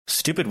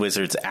Stupid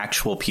Wizards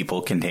Actual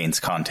People contains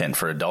content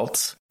for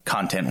adults.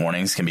 Content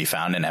warnings can be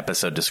found in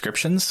episode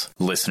descriptions.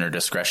 Listener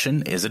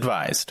discretion is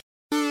advised.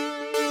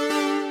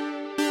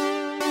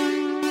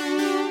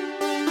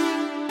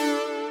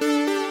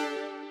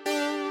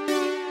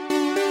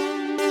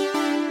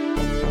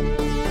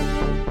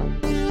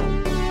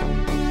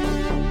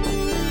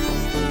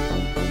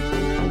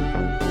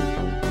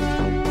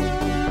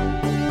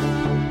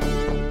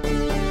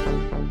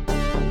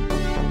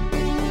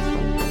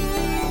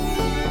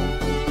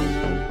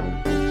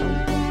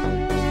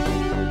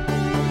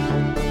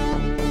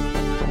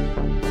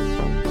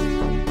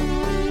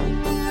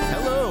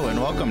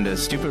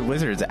 Stupid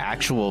Wizards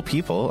Actual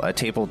People, a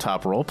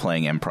tabletop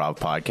role-playing improv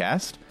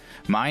podcast.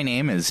 My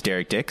name is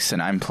Derek Dix,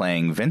 and I'm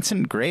playing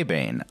Vincent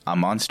Greybane, a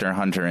monster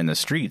hunter in the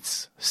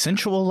streets,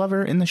 sensual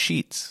lover in the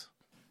sheets.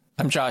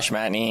 I'm Josh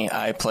Matney.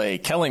 I play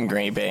Kellen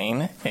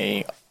Greybane,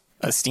 a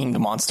esteemed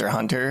monster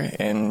hunter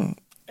and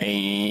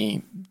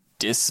a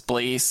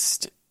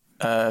displaced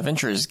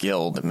Adventurers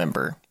Guild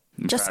member.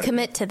 Just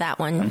commit to that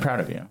one. I'm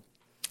proud of you.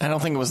 I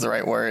don't think it was the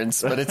right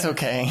words, but it's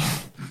okay.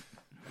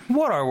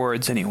 What are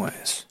words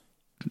anyways?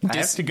 I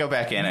have to go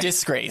back in.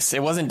 Disgrace.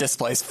 It wasn't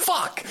displaced.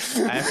 Fuck!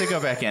 I have to go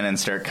back in and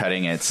start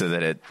cutting it so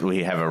that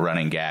we have a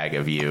running gag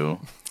of you.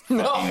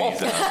 No!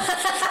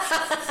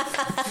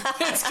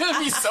 It's gonna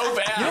be so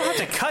bad. You don't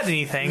have to cut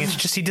anything. It's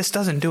just he just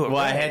doesn't do it. Well,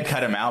 right. I had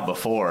cut them out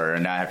before,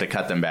 and now I have to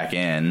cut them back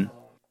in.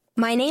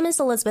 My name is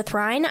Elizabeth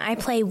Ryan. I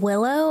play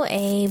Willow,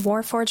 a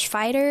Warforged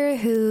fighter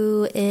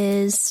who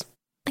is...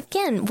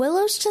 Again,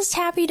 Willow's just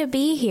happy to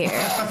be here.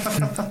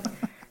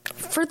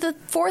 For the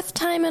fourth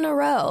time in a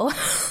row.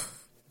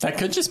 That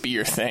could just be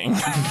your thing.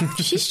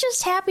 She's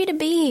just happy to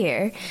be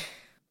here.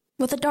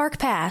 With a dark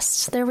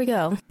past. There we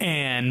go.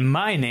 And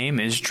my name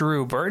is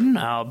Drew Burton.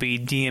 I'll be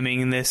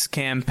DMing this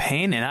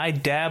campaign, and I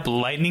dab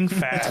lightning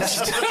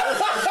fast.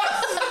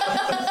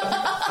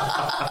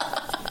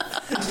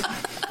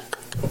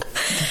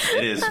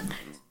 It is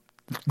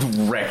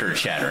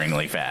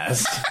record-shatteringly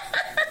fast.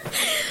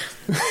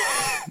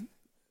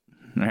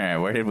 All right,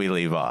 where did we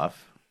leave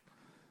off?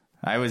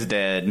 I was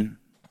dead.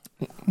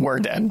 We're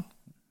dead.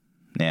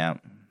 Yeah.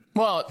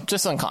 Well,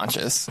 just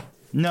unconscious.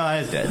 No, I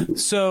was dead.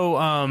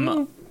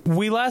 So,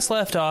 we last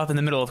left off in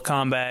the middle of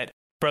combat.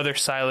 Brother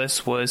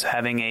Silas was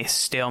having a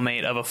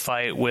stalemate of a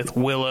fight with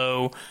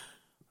Willow.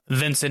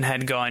 Vincent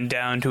had gone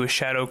down to a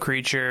shadow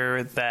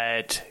creature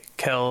that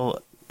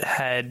Kel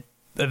had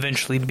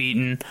eventually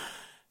beaten.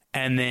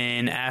 And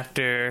then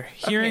after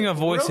hearing a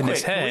voice in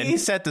his head...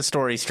 Please set the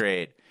story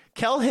straight.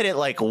 Kel hit it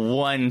like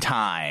one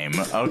time,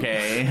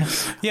 okay?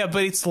 Yeah,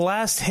 but its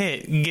last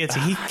hit gets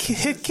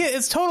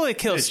it's totally a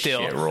kill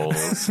steal. Shit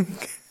rolls.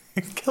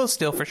 Kill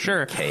steal for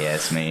sure.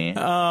 KS me.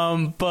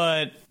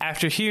 But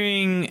after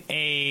hearing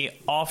a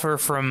offer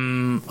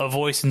from a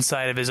voice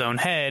inside of his own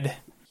head,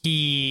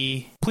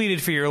 he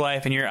pleaded for your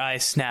life and your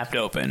eyes snapped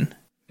open.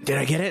 Did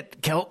I get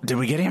it? Kel, did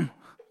we get him?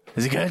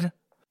 Is he good?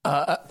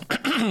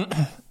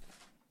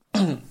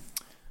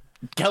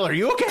 Kel, are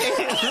you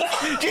okay?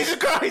 Jesus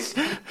Christ!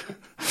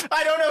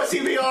 I don't know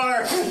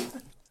CPR!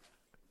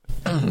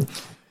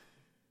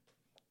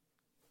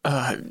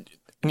 I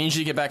need you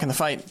to get back in the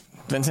fight,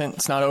 Vincent.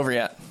 It's not over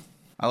yet.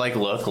 I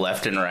look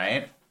left and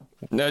right.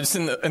 No, just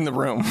in the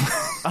room.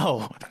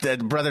 Oh, that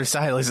Brother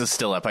Silas is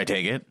still up, I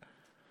take it.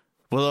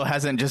 Willow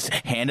hasn't just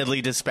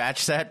handedly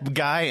dispatched that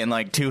guy in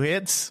 2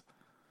 hits?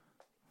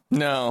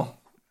 No,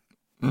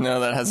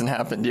 that hasn't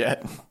happened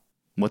yet.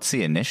 What's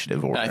the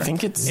initiative order? I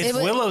think it's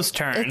Willow's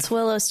turn. It's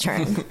Willow's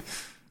turn.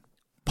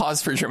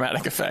 Pause for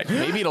dramatic effect.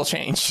 Maybe it'll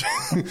change.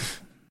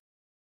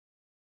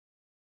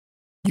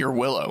 You're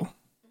Willow.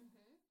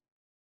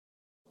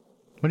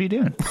 What are you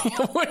doing?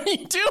 What are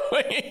you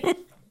doing?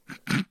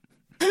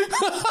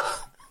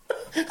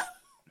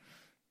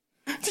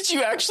 Did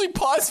you actually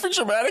pause for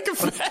dramatic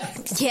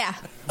effect? Yeah.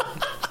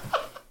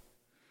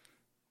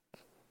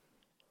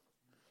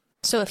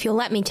 So if you'll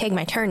let me take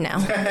my turn now.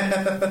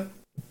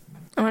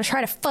 I'm gonna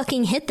try to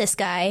fucking hit this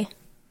guy.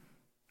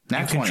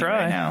 Not can 20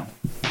 try. right now.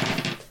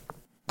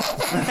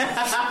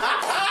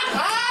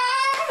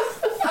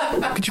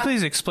 Could you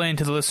please explain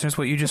to the listeners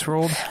what you just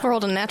rolled? I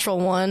rolled a natural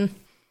 1.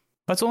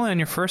 That's only on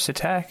your first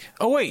attack.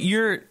 Oh, wait,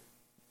 you're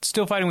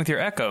still fighting with your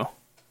Echo,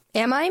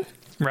 Am I?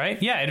 right?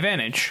 Yeah,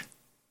 advantage.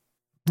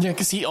 Yeah,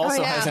 because he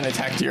also yeah. hasn't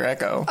attacked your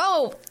Echo.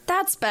 Oh,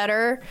 that's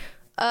better.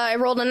 I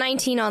rolled a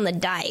 19 on the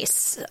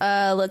dice.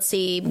 Let's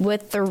see.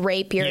 With the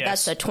rapier, Yes.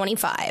 that's a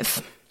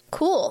 25.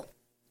 Cool.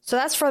 So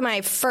that's for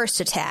my first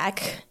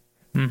attack.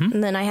 Mm-hmm.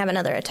 And then I have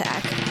another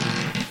attack.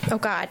 Oh,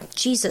 God.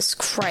 Jesus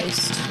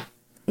Christ.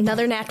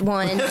 Another nat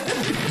 1.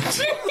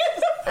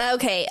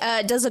 Okay.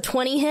 Does a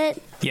 20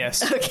 hit?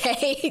 Yes.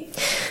 Okay.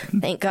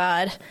 Thank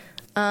God.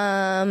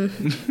 I'm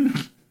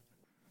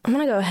going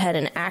to go ahead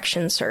and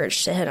action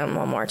surge to hit him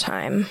one more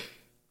time.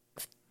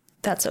 If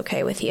that's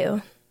okay with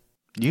you.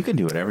 You can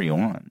do whatever you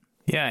want.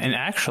 Yeah, and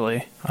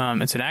actually,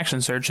 it's an action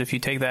surge. If you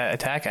take that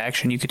attack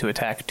action, you get to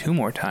attack 2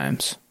 more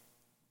times.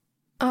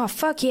 Oh,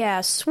 fuck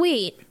yeah.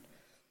 Sweet.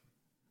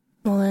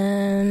 Well,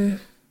 then...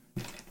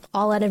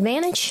 all at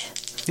advantage?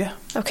 Yeah.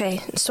 Okay,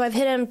 so I've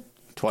hit him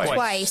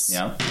twice.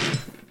 Yeah.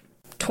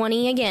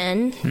 20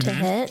 again to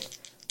hit.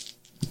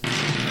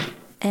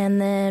 And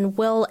then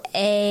will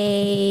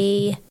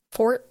a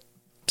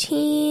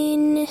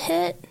 14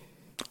 hit?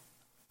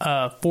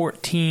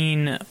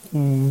 14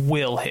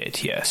 will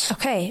hit, yes.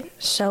 Okay,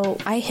 so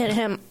I hit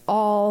him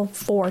all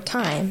 4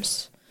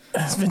 times.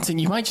 Vincent,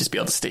 you might just be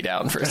able to stay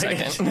down for a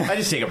second. I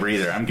just take a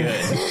breather. I'm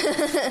good.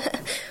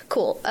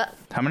 Cool.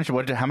 How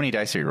many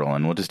dice are you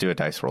rolling? We'll just do a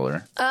dice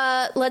roller.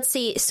 Let's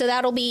see. So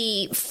that'll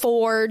be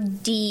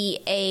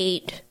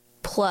 4d8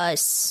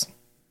 plus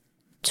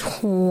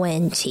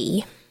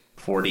 20.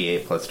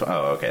 48 plus 12.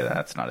 Oh, okay.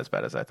 That's not as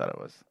bad as I thought it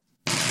was.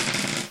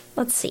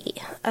 Let's see.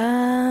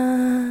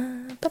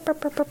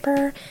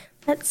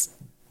 That's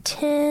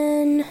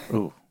 10.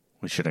 Ooh,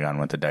 we should have gone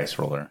with the dice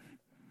roller.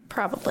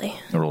 Probably.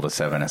 I rolled a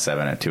 7, a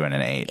 2, and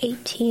an 8.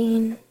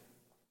 18.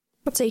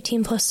 What's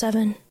 18 plus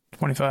 7?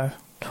 25.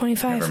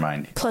 25. Never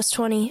mind. Plus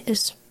 20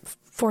 is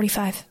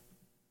 45.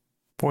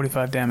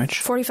 45 damage.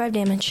 45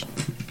 damage.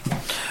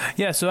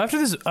 Yeah, so after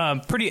this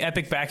pretty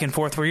epic back and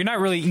forth where you're not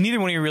really, neither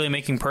one of you are really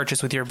making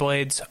purchase with your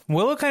blades,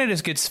 Willow kind of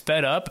just gets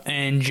fed up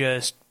and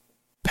just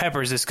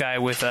peppers this guy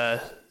with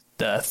the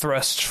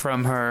thrust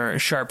from her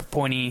sharp,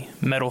 pointy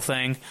metal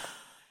thing.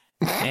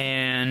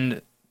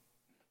 And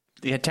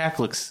The attack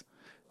looks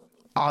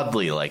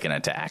oddly like an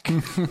attack.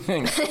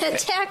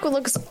 Attack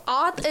looks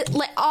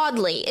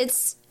oddly.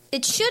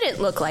 It shouldn't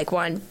look like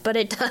one, but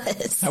it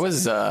does. That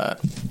was that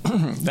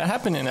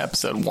happened in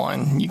episode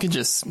 1.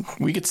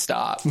 We could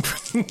stop.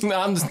 No,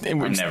 I'm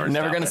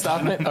never gonna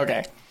stop it.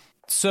 Okay.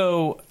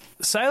 so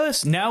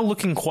Silas, now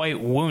looking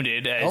quite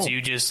wounded as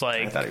you just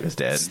I thought he was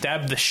dead.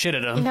 stabbed the shit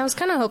at him. I was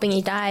kind of hoping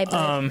he died,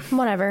 but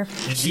whatever.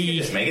 You can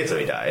just make it so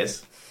he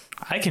dies.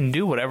 I can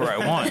do whatever I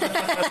want.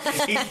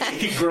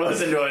 He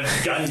grows into a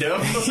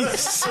Gundam.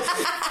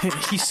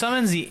 He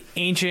summons the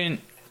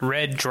ancient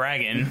red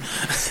dragon.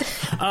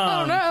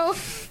 Oh no.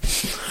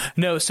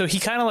 No, so he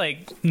kind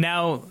of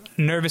now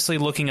nervously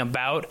looking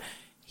about,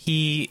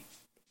 he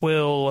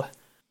will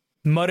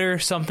mutter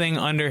something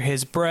under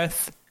his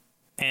breath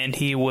and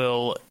he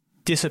will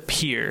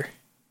disappear.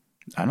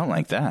 I don't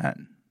like that.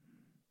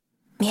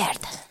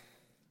 Mierda.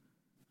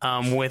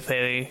 With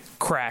a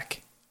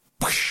crack.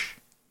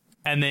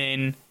 And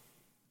then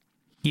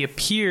he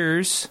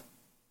appears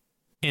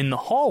in the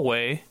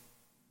hallway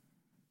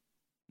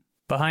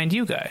behind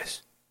you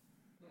guys.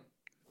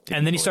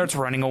 And then he starts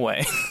running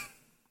away.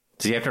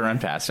 Does he have to run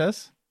past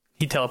us?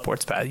 He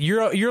teleports past.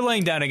 You're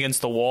laying down against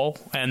the wall,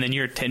 and then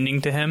you're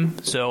tending to him.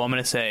 So I'm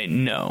going to say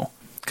no,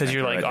 because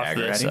you're throw a off to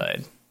dagger the at him?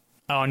 side.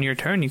 On your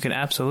turn, you can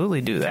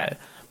absolutely do that.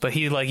 But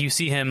he you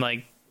see him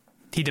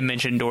he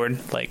dimension doored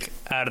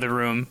out of the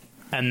room,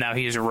 and now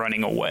he's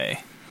running away,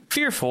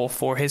 fearful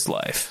for his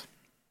life.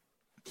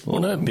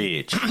 What a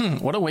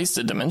bitch. What a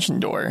wasted dimension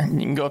door. You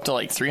can go up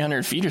to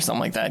 300 feet or something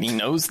like that. He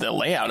knows the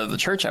layout of the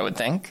church, I would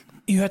think.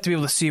 You have to be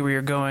able to see where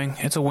you're going.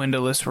 It's a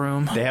windowless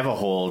room. They have a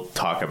whole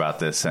talk about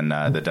this in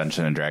the Dungeons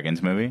and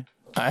Dragons movie.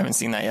 I haven't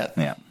seen that yet.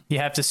 Yeah. You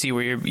have to see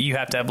where you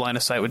have to have line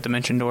of sight with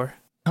dimension door.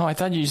 Oh, I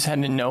thought you just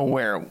had to know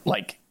where,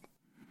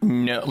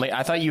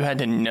 I thought you had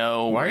to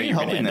know Why where are you you're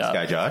gonna helping end this up.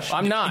 guy, Josh?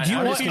 I'm not. Do you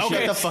I'm want? just-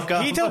 Okay, Shut the fuck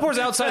up. he teleports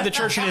outside the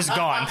church and is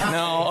gone.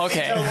 No,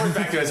 okay. Teleports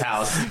back to his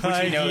house, which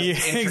he knows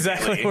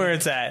Exactly intricately. where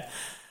it's at.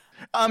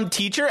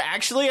 Teacher,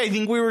 actually, I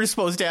think we were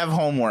supposed to have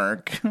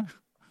homework.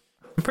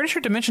 I'm pretty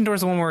sure dimension door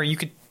is the one where you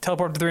could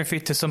teleport 300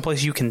 feet to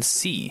someplace you can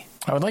see.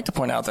 I would like to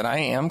point out that I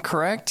am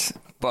correct,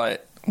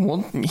 but he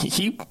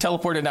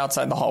teleported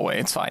outside the hallway.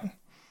 It's fine.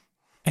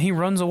 And he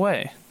runs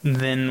away.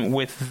 Then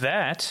with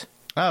that,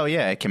 Oh,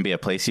 yeah, it can be a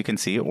place you can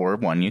see, or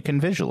one you can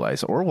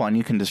visualize, or one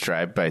you can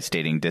describe by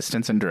stating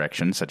distance and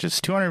direction, such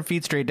as 200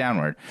 feet straight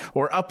downward,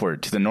 or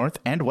upward to the north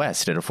and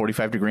west at a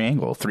 45-degree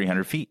angle,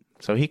 300 feet.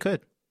 So he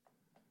could.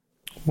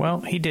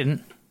 well, he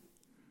didn't.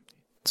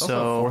 It's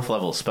also a 4th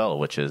level spell,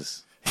 which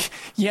is...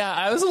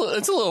 Yeah, it's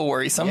a little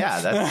worrisome.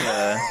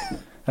 Yeah,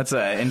 that's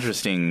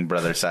interesting,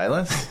 Brother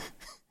Silas.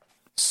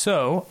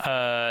 So,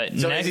 So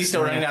next, is he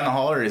still running down the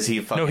hall, or is he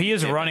fucking... No, he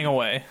is running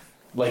away.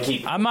 Like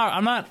he... I'm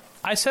not.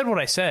 I said what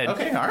I said.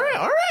 Okay, all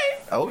right.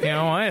 Okay. You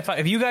know what?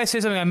 If you guys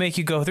say something, I make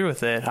you go through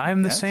with it.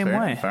 I'm the That's same fair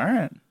way. enough. All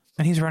right.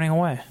 And he's running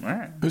away. All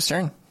right. Whose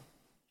turn?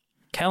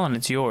 Kellen,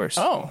 it's yours.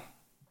 Oh.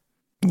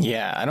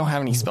 Yeah, I don't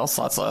have any spell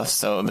slots left,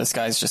 so this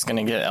guy's just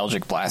going to get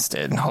Eldritch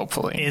Blasted,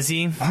 hopefully. Is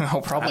he? Oh,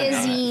 probably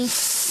not.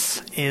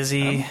 Is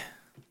he?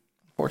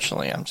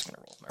 Fortunately, I'm just going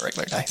to roll my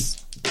regular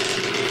dice.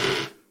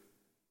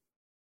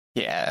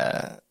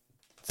 Yeah.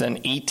 It's an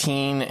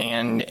 18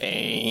 and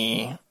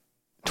a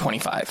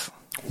 25.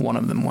 One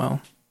of them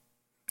will.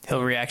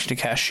 He'll reaction to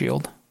cast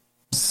shield.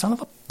 Son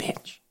of a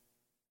bitch.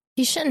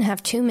 You shouldn't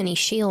have too many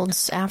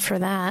shields after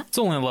that. It's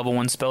only a level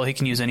 1 spell. He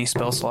can use any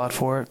spell slot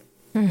for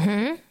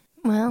it.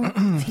 Well,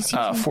 if he's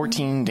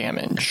 14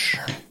 damage.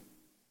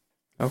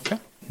 Okay.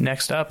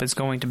 Next up is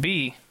going to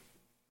be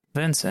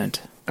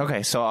Vincent.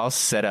 Okay, so I'll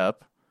sit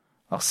up.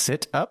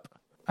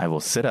 I will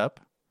sit up,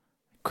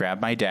 grab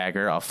my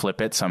dagger. I'll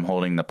flip it so I'm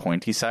holding the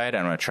pointy side.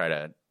 I'm going to try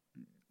to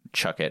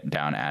chuck it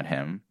down at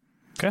him.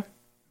 Okay.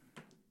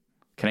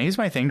 Can I use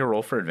my thing to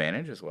roll for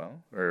advantage as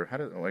well? Or how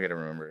do I got to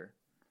remember?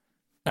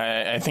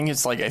 I think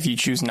it's like if you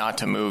choose not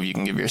to move, you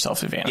can give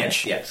yourself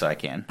advantage. Yes, so I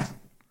can.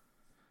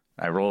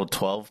 I rolled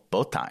 12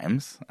 both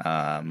times,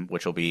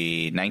 which will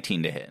be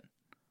 19 to hit.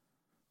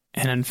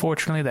 And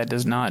unfortunately, that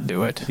does not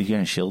do it. You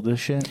gonna shield this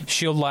shit?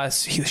 Shield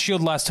lasts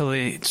till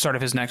the start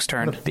of his next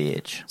turn. What a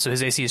bitch. So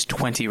his AC is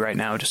 20 right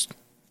now. Just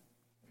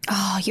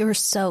Oh, you were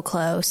so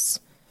close.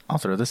 I'll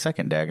throw the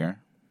second dagger.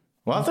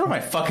 Well, I'll throw my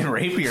fucking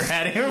rapier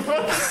at him.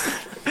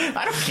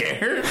 I don't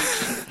care.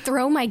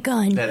 Throw my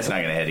gun. That's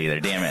not gonna hit either.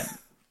 Damn it.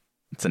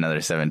 It's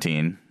another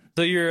 17.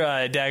 so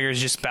your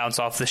daggers just bounce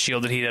off the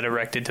shield that he had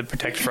erected to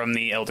protect from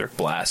the Elder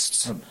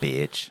blasts.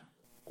 Bitch.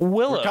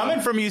 Willow,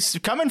 Coming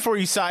for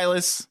you,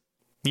 Silas.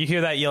 you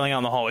hear that yelling out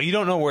in the hallway. You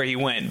don't know where he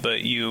went,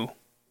 but you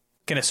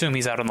can assume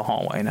he's out in the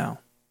hallway now.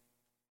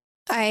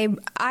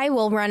 I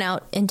will run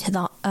out into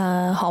the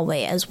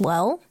hallway as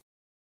well.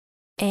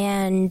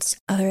 And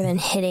other than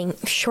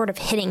short of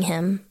hitting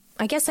him,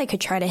 I guess I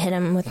could try to hit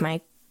him with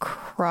my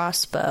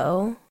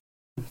crossbow.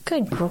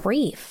 Good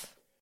grief.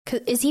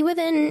 Is he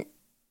within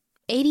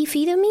 80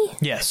 feet of me?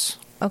 Yes.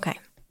 Okay.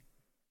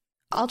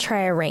 I'll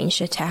try a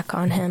ranged attack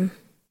on him.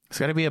 It's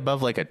got to be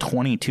above like a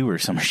 22 or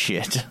some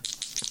shit.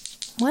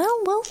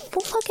 Well, we'll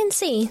fucking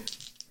see.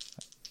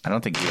 I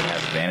don't think you would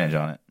have advantage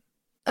on it.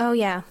 Oh,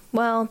 yeah.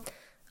 Well,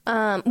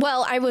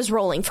 I was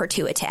rolling for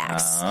 2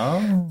 attacks.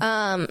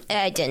 Oh.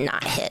 I did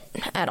not hit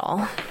at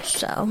all,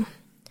 so.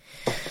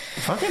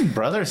 Fucking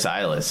Brother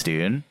Silas,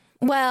 dude.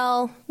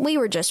 Well, we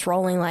were just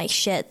rolling like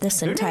shit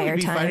this entire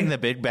We'd be time. fighting the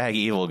big bag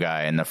evil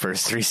guy in the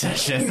first 3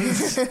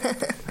 sessions.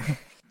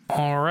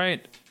 All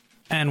right.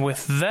 And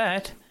with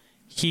that,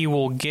 he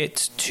will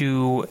get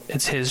to...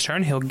 It's his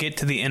turn. He'll get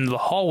to the end of the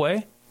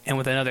hallway, and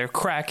with another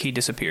crack, he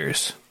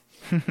disappears.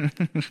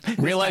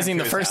 Realizing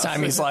the first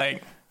time, he's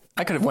like,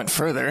 I could have went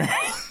further.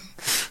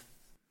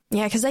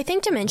 Yeah, because I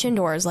think Dimension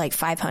Door is like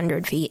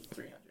 500 feet.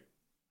 300.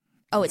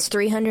 Oh, it's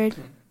 300?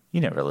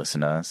 You never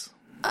listen to us.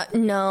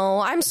 No,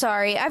 I'm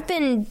sorry. I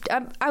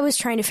was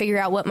trying to figure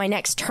out what my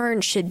next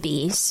turn should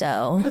be,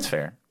 so. That's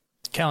fair.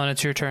 Callan,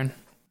 it's your turn.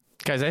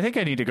 Guys, I think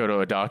I need to go to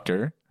a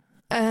doctor.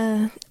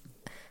 I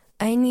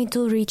need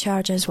to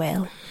recharge as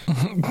well.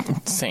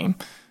 Same.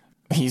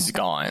 He's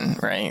gone,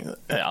 right?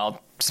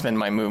 I'll spend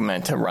my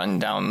movement to run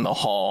down the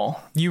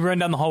hall. You run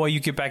down the hallway, you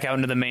get back out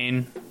into the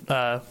main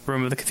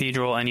room of the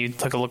cathedral, and you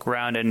take a look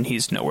around, and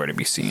he's nowhere to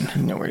be seen.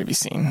 Nowhere to be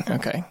seen.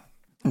 Okay.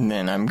 And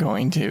then I'm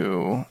going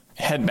to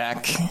head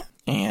back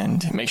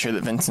and make sure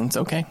that Vincent's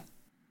okay.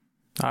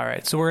 All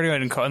right, so we're going to go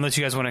ahead and call, unless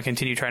you guys want to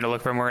continue trying to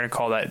look for him, we're going to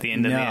call that the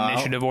end of the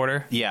initiative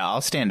order. Yeah,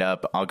 I'll stand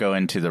up. I'll go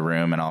into the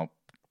room and I'll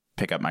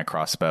pick up my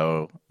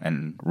crossbow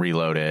and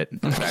reload it,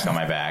 put it back on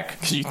my back.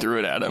 Because you threw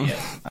it at him.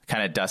 Yeah.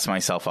 Kind of dust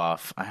myself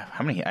off.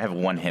 How many? I have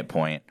 1 hit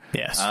point.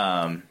 Yes.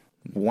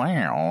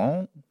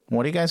 Well,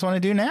 what do you guys want to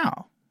do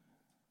now?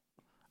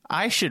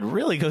 I should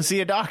really go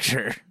see a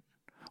doctor.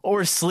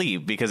 Or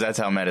sleep, because that's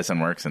how medicine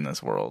works in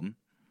this world.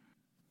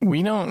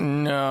 We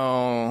don't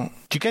know.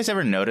 Do you guys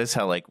ever notice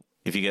how, like,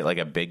 if you get, like,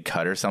 a big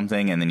cut or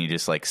something and then you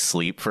just, like,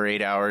 sleep for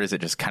 8 hours,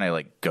 it just kind of,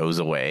 like, goes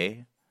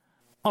away?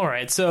 All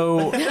right,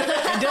 so in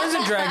Dungeons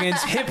and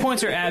Dragons, hit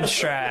points are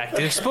abstract.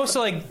 They're supposed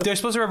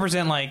to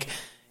represent, like,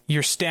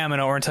 your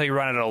stamina or until you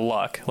run out of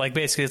luck. Like,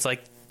 basically, it's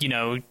like, you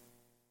know,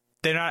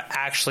 they're not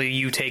actually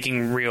you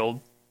taking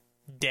real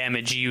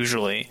damage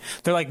usually.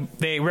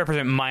 They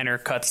represent minor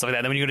cuts like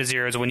that. Then when you go to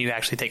 0 is when you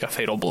actually take a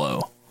fatal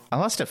blow. I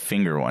lost a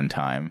finger one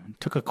time.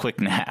 Took a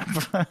quick nap.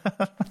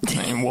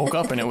 And woke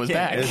up and it was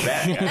back. It was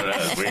back. I don't know,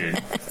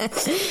 that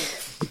was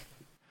weird.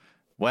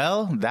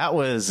 Well, that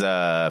was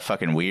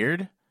fucking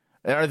weird.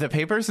 Are the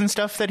papers and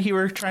stuff that he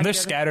were trying They're to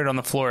get? scattered on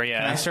the floor,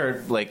 yeah. Can I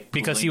start, like,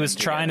 because he was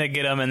trying to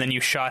get them and then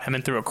you shot him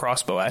and threw a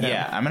crossbow at him.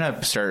 Yeah, I'm going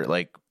to start,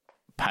 like,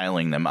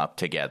 piling them up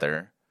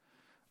together.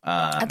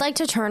 I'd like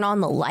to turn on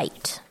the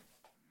light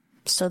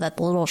so that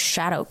the little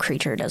shadow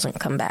creature doesn't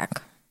come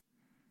back.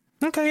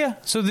 Okay, yeah.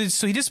 So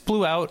he just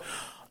blew out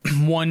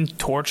 1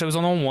 torch that was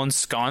on 1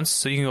 sconce,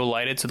 so you can go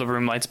light it so the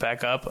room lights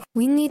back up.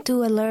 We need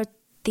to alert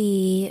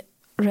the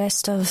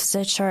rest of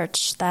the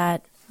church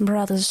that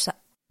Brother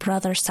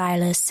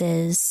Silas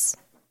is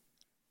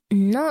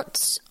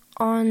not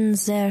on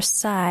their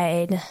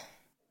side.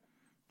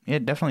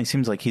 It definitely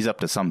seems like he's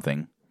up to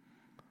something.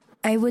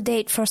 I would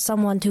hate for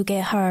someone to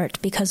get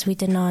hurt because we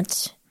did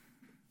not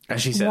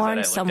As she says warn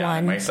that, I look down at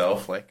someone.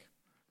 myself like,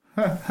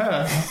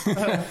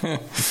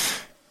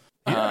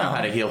 You don't know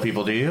how to heal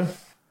people, do you?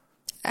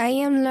 I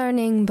am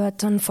learning,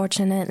 but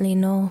unfortunately,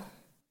 no.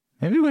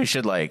 Maybe we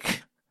should,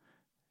 like,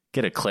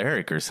 get a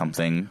cleric or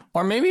something.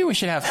 Or maybe we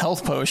should have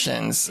health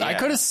potions. Yeah. I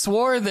could have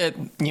swore that,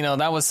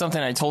 that was something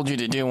I told you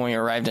to do when we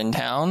arrived in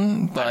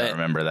town, I but don't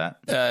remember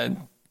that.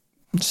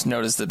 just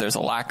noticed that there's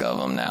a lack of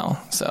them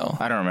now. So,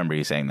 I don't remember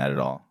you saying that at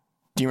all.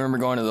 do you remember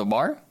going to the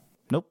bar?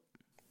 Nope.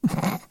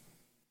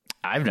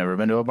 I've never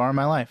been to a bar in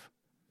my life.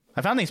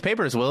 I found these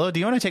papers, Willow. Do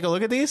you want to take a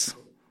look at these?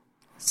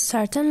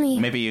 Certainly.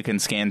 Maybe you can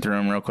scan through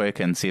them real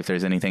quick and see if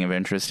there's anything of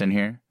interest in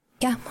here.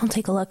 Yeah, I'll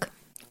take a look.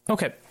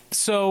 Okay.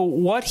 So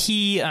what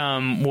he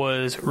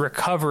was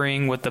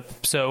recovering with the...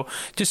 So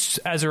just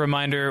as a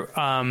reminder,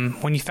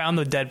 when you found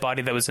the dead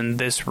body that was in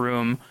this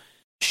room,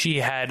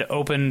 she had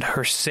opened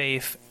her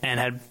safe and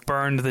had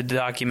burned the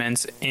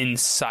documents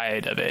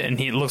inside of it. And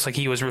it looks like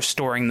he was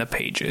restoring the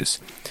pages.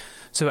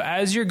 So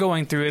as you're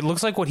going through, it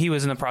looks like what he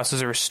was in the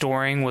process of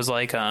restoring was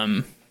like...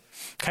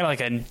 kind of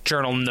like a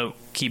journal note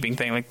keeping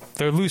thing. Like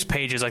they're loose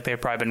pages, like they've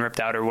probably been ripped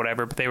out or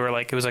whatever, but they were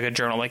like, it was like a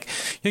journal. Like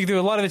you can do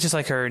a lot of it just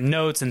like her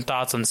notes and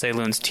thoughts on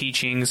Seilun's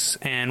teachings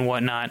and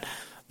whatnot.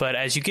 But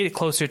as you get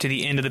closer to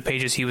the end of the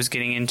pages he was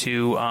getting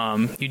into,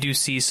 you do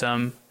see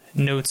some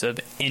notes of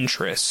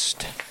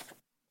interest.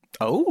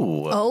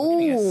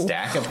 A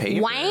stack of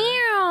paper.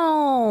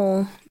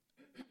 Wow.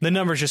 The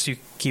numbers, just so you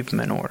keep them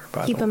in order.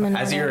 Keep them in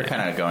order. As you're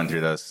kind of going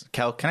through those,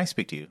 Kel, can I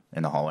speak to you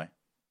in the hallway?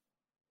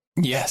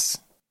 Yes.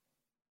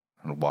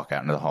 I'll walk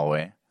out into the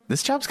hallway.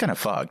 This job's kind of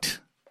fucked.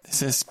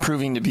 This is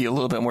proving to be a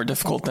little bit more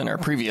difficult than our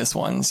previous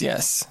ones,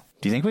 yes.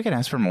 Do you think we can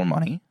ask for more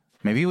money?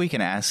 Maybe we can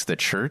ask the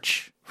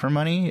church for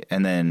money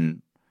and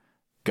then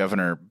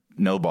Governor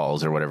No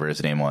Balls or whatever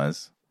his name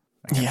was.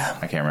 I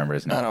can't remember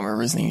his name. I don't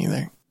remember his name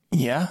either.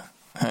 Yeah,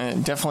 I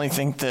definitely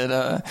think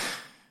that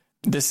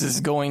this is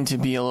going to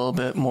be a little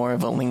bit more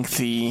of a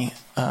lengthy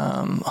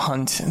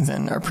hunt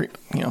than our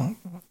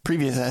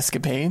previous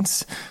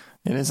escapades.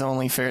 It is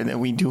only fair that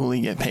we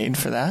duly get paid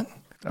for that.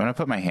 I'm going to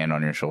put my hand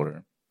on your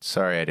shoulder.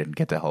 Sorry I didn't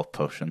get the health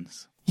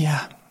potions.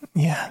 Yeah.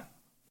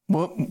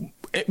 Well,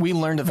 we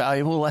learned a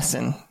valuable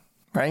lesson,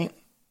 right?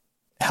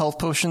 Health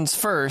potions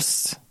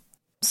first,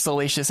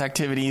 salacious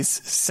activities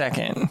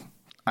second.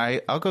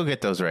 I'll go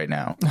get those right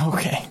now.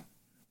 Okay.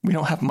 We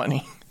don't have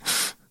money.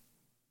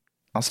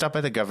 I'll stop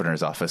by the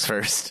governor's office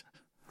first.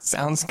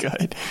 Sounds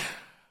good.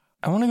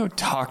 I want to go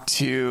talk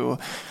to...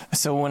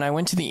 So when I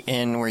went to the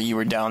inn where you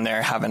were down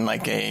there having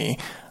like getting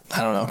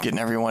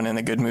everyone in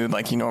a good mood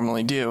like you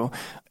normally do,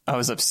 I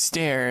was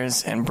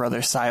upstairs and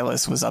Brother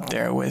Silas was up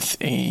there with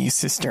a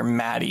Sister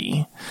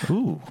Maddie.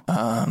 Ooh,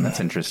 that's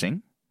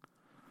interesting.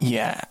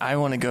 Yeah, I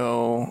want to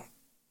go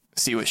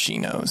see what she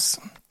knows.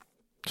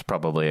 It's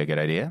probably a good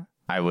idea.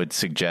 I would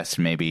suggest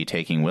maybe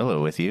taking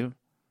Willow with you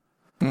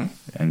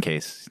in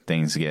case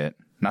things get...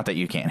 Not that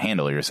you can't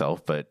handle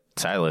yourself, but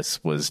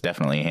Silas was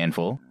definitely a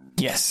handful.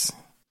 Yes.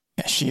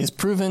 Yeah, she has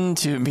proven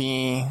to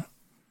be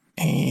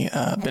a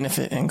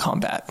benefit in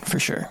combat, for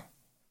sure.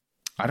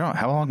 I don't know.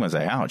 How long was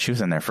I out? She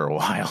was in there for a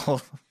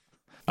while.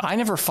 I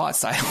never fought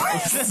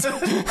Silas.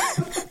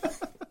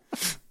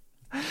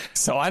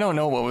 So I don't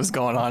know what was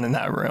going on in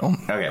that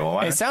room. Okay,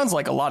 well... It sounds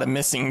like a lot of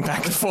missing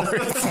back and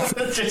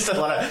forth. Just a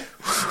lot of...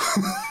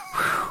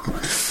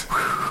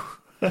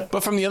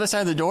 But from the other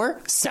side of the door,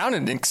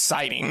 sounded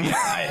exciting.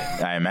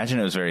 I imagine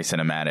it was very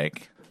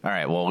cinematic. All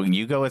right, well,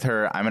 you go with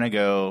her. I'm going to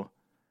go...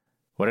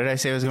 What did I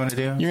say I was going to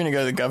do? You're going to go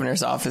to the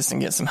governor's office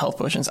and get some health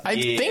potions. I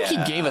think he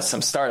gave us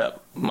some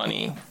startup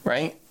money,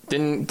 right?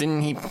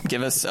 Didn't he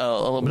give us a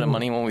little bit of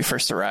money when we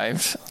first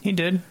arrived? He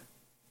did.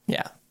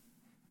 Yeah.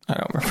 I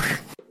don't remember.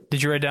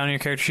 Did you write down in your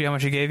character sheet how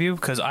much he gave you?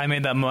 Because I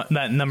made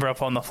that number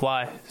up on the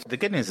fly. The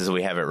good news is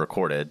we have it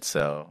recorded,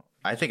 so...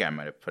 I think I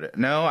might have put it...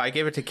 No, I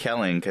gave it to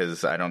Kelling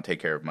because I don't take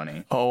care of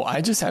money. Oh,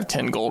 I just have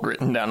 10 gold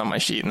written down on my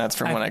sheet, and that's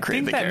from when I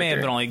created the character. I think that may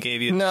have been only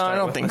gave you... No, I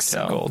don't think so.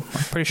 10 gold.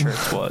 I'm pretty sure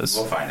it was.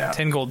 We'll find out.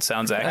 10 gold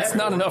sounds accurate. That's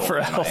not enough for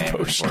a health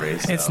potion.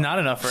 It's not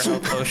enough for a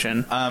health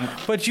potion.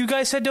 But you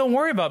guys said don't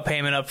worry about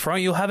payment up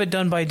front. You'll have it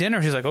done by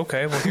dinner. She's like,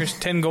 okay, well, here's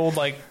 10 gold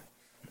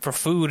for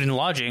food and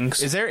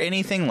lodgings. Is there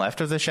anything left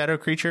of the shadow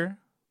creature?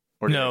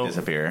 Or did it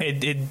disappear?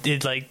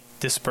 It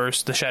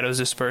dispersed. The shadows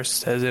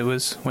dispersed as it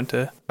went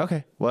to...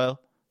 Okay,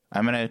 well...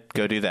 I'm going to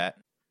go do that.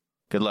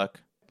 Good luck.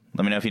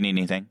 Let me know if you need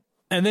anything.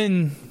 And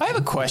then... I have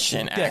a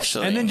question,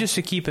 actually. And then just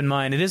to keep in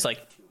mind, it is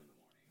like...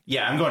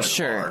 Yeah, I'm going to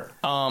Sure.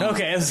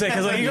 Okay, I was saying,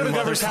 because you go to the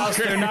governor's house,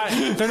 they're not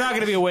going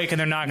to be awake and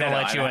they're not going to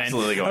let you in.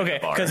 Absolutely going to the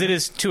bar. Because it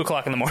is 2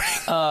 o'clock in the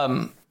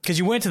morning. Because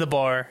you went to the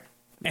bar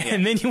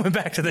and then you went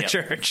back to the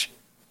church.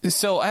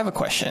 So I have a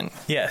question.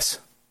 Yes.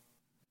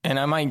 And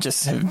I might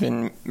just have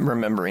been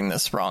remembering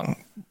this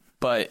wrong,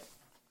 but...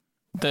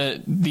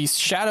 These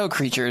shadow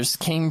creatures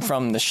came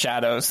from the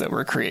shadows that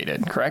were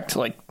created, correct?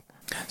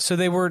 So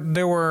there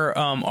were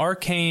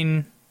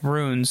arcane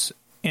runes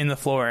in the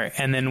floor,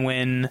 and then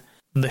when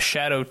the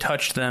shadow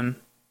touched them,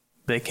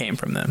 they came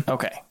from them.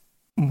 Okay,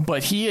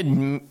 but he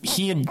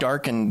had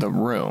darkened the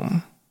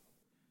room.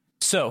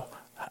 So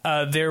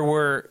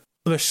there's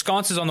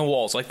sconces on the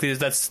walls, like these.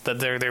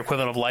 They're the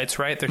equivalent of lights,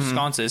 right? They're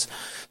sconces.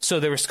 So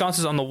there were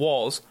sconces on the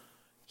walls.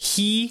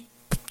 He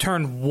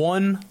turned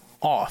one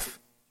off.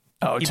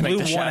 Oh, he to blew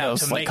make the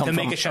shadows one out to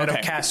make a shadow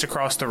cast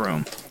across the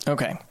room.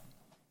 Okay.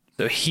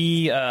 So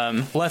he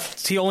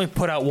he only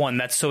put out one.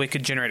 That's so he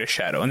could generate a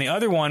shadow. And the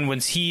other one, when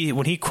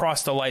he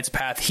crossed the light's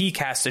path, he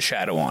cast a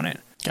shadow on it.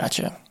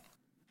 Gotcha.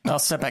 I'll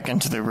step back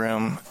into the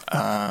room.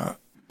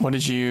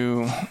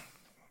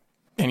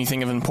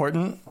 Anything of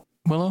important,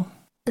 Willow?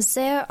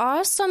 There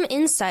are some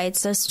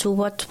insights as to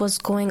what was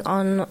going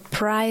on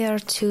prior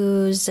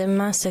to the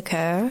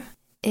massacre.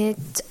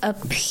 It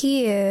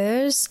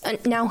appears...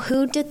 now,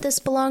 who did this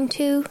belong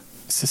to?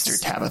 Sister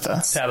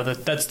Tabitha. Tabitha,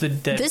 that's the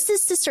dead. This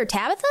is Sister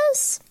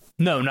Tabitha's?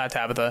 No, not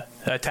Tabitha.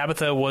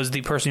 Tabitha was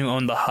the person who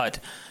owned the hut.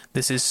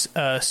 This is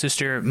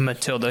Sister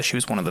Matilda. She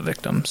was one of the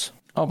victims.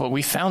 Oh, but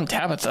we found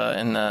Tabitha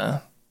in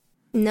the...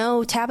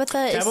 No,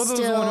 Tabitha is was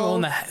still the one who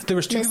owned the. There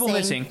was two people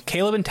missing.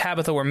 Caleb and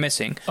Tabitha were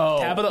missing. Oh,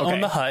 Tabitha okay.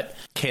 owned the hut.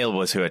 Caleb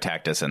was who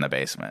attacked us in the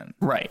basement.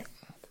 Right.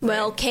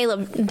 Well,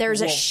 Caleb,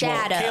 there's a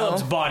shadow.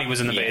 Caleb's body was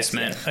in the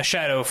basement. A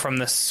shadow from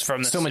the.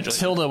 So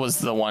Matilda was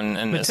the one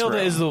in Matilda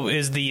this room.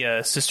 is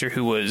the sister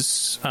who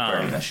was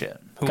Burning the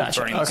shit. who was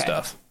burning the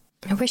stuff.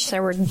 I wish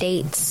there were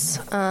dates,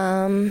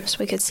 so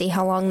we could see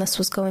how long this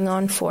was going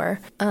on for.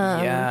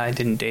 Yeah, I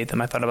didn't date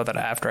them. I thought about that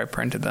after I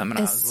printed them, and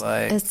I was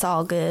like, it's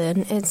all good.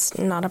 It's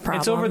not a problem.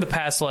 it's over the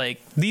past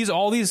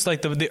all these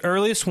the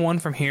earliest one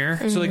from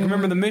here. So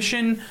remember the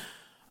mission.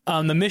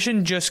 The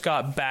mission just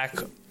got back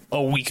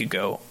a week and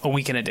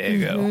a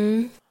day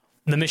ago.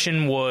 The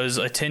mission was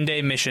a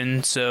 10-day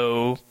mission,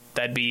 so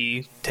that'd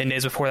be 10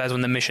 days before that's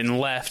when the mission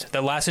left.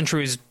 The last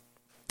entry is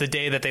the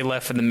day that they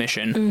left for the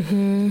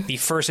mission. The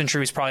first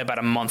entry was probably about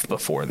a month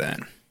before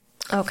then.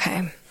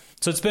 Okay.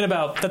 So that's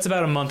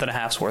about a month and a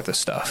half's worth of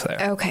stuff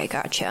there. Okay,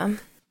 gotcha.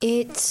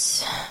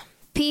 It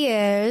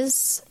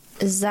appears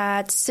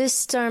that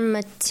Sister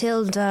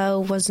Matilda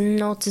was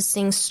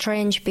noticing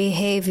strange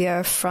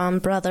behavior from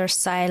Brother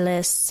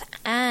Silas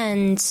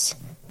and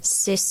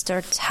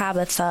Sister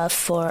Tabitha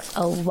for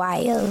a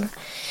while.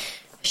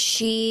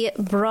 She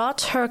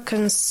brought her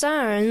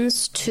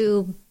concerns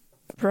to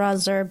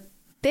Brother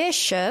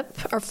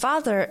Bishop, or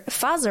Father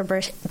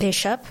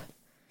Bishop.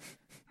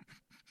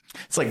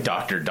 It's like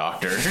Doctor.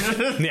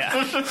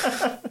 Yeah.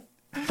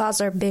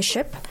 Father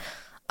Bishop.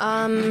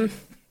 Is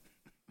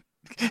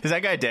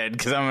that guy dead?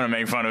 Because I'm going to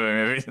make fun of him.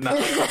 If he's not.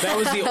 That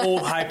was the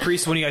old high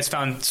priest when you guys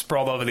found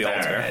sprawled over the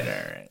altar.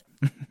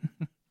 All right.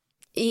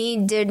 He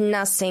did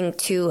nothing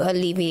to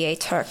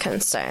alleviate her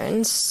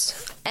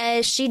concerns.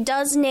 She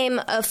does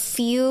name a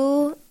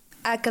few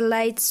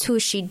acolytes who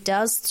she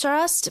does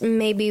trust.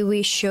 Maybe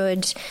we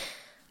should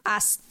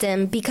ask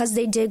them, because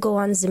they did go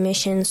on the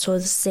mission, so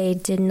they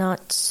did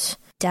not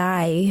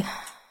die.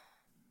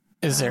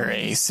 Is there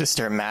a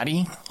Sister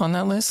Maddie on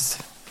that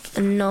list?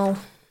 No.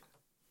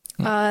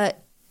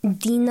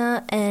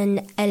 Dina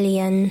and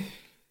Elian.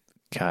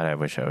 God, I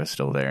wish I was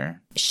still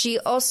there. She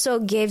also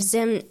gave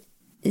them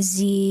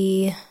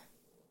the...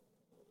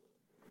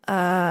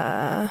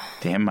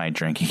 Damn my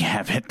drinking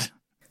habit.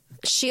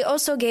 She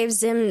also gave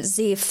them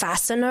the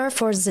fastener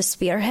for the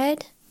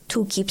spearhead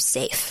to keep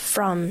safe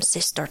from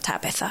Sister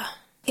Tabitha.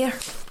 Here.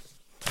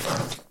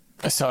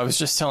 So I was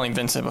just telling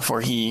Vincent before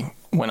he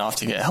went off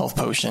to get health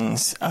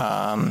potions.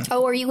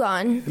 Oh, are you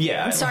gone?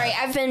 Yeah. Sorry,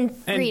 I've been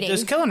And reading.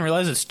 does Kellen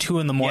realize it's 2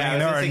 a.m. Yeah,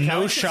 and there I are was gonna say, no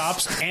Kellen-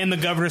 shops and the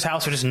governor's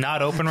house are just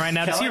not open right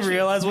now? Does he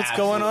realize what's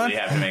going on? You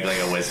have to make like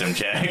a wisdom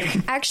check.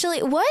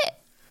 Actually,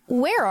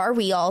 where are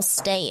we all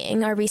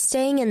staying? Are we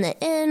staying in the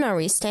inn? Are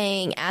we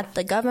staying at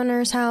the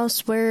governor's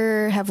house?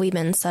 Where have we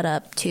been set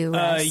up to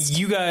rest?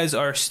 You guys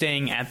are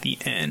staying at the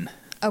inn.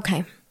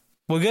 Okay.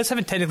 Well, you guys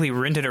haven't technically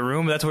rented a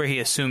room, but that's where he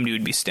assumed you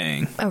would be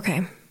staying.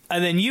 Okay.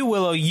 And then you,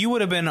 Willow, you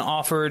would have been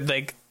offered,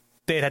 they'd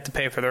have to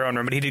pay for their own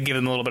room, but he did give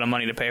them a little bit of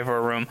money to pay for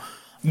a room.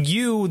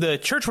 The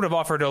church would have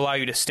offered to allow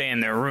you to stay in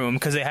their room,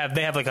 because they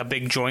have like a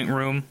big joint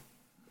room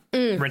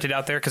rented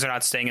out there, because they're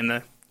not staying in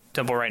the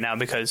temple right now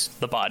because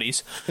the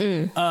bodies.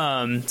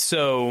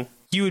 So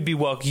you would be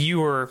you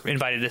were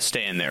invited to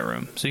stay in their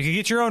room. So you could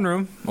get your own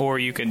room, or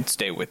you could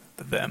stay with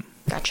them.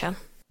 Gotcha.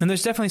 And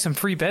there's definitely some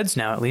free beds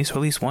now, at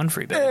least one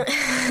free bed.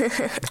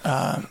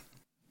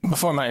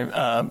 Before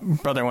my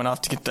brother went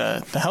off to get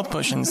the health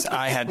potions,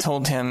 I had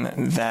told him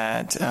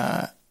that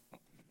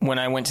when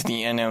I went to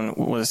the inn and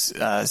was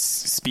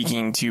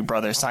speaking to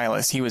Brother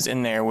Silas, he was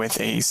in there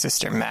with a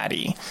Sister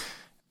Maddie.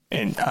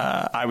 And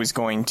I was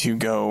going to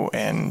go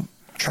and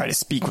try to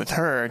speak with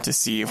her to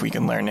see if we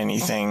can learn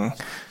anything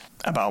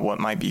about what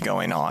might be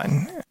going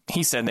on.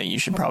 He said that you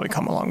should probably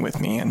come along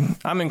with me, and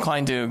I'm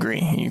inclined to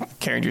agree. You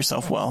carried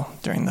yourself well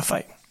during the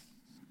fight.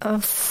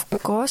 Of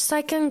course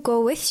I can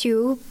go with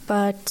you,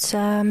 but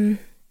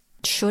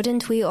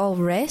shouldn't we all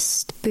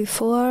rest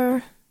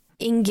before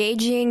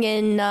engaging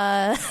in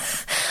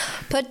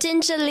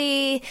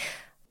potentially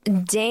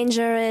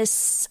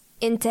dangerous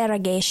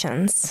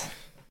interrogations?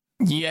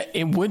 Yeah,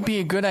 it would be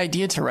a good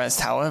idea to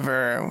rest.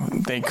 However,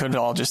 they could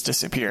all just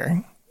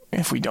disappear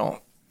if we don't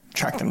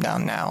track them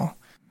down now.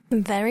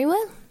 Very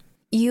well.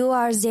 You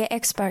are the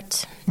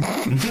expert.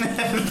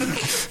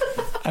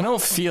 I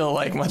don't feel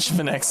like much of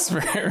an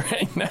expert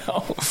right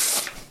now.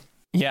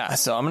 Yeah,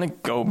 so I'm going to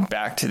go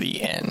back to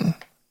the inn.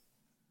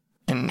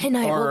 And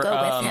I will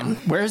go with him.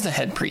 Where's the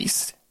head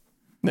priest?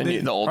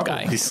 The old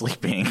guy. He's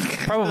sleeping.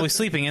 Probably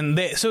sleeping. And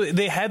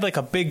they had like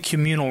a big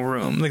communal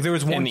room. Like there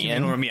was one In the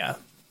communal inn? room, yeah.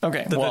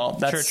 Okay, The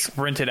that's... church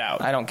rented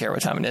out. I don't care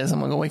what time it is. I'm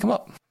going to go wake him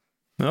up.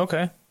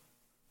 Okay.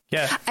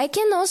 Yeah. I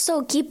can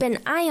also keep an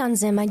eye on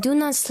them. I do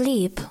not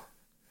sleep.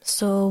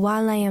 So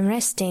while I am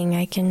resting,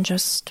 I can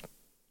just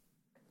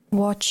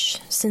watch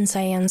since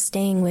I am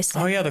staying with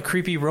them. Oh yeah, the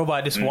creepy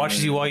robot just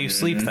watches you while you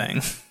sleep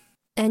thing.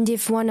 And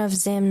if one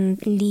of them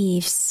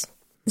leaves,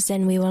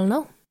 then we will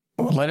know.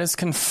 Well, let us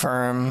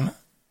confirm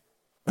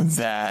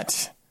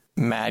that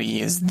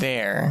Maddie is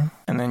there,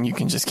 and then you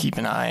can just keep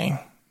an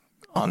eye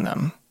on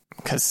them.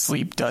 Because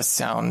sleep does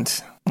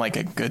sound like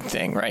a good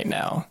thing right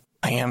now.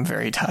 I am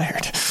very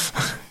tired.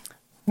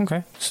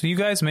 Okay. So you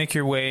guys make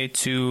your way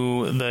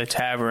to the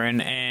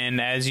tavern, and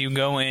as you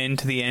go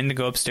into the inn to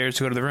go upstairs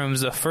to go to the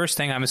rooms, the first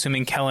thing I'm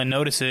assuming Kellen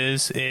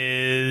notices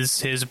is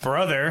his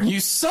brother. You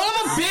son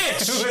of a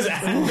bitch! Who was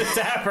at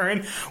the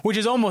tavern, which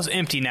is almost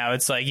empty now.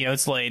 It's like,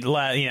 it's late.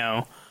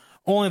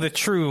 Only the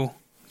true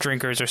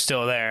drinkers are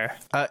still there.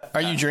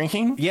 Are you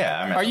drinking?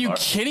 Yeah. I'm at Are the you bar.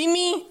 kidding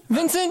me,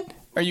 Vincent?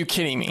 Are you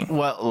kidding me?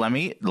 Well, let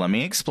me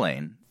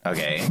explain.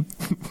 Okay.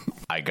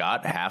 I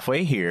got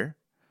halfway here.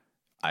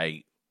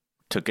 I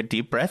took a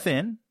deep breath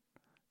in.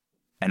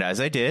 And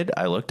as I did,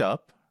 I looked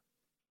up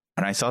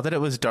and I saw that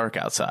it was dark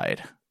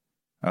outside.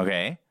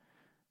 Okay.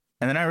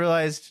 And then I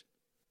realized,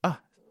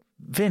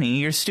 Vinny,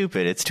 you're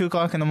stupid. It's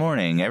 2:00 in the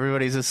morning.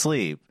 Everybody's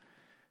asleep.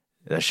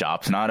 The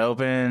shop's not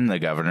open. The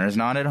governor's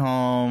not at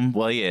home.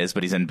 Well, he is,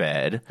 but he's in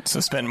bed. So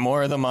spend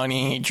more of the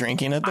money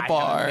drinking at the I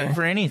bar. haven't paid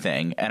for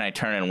anything. And I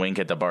turn and wink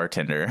at the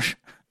bartender.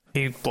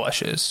 He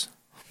blushes.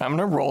 I'm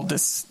going to roll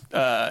this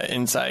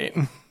insight.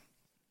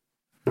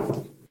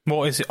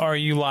 Well, are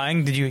you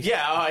lying? Did you?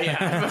 Yeah,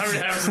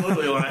 I'm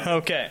absolutely lying.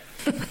 Okay.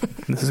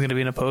 This is going to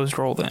be an opposed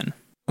roll then.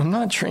 I'm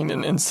not trained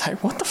in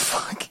insight. What the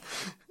fuck?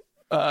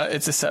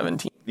 It's a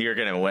 17. You're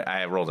gonna win.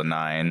 I rolled a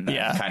 9.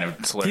 Yeah. I'm kind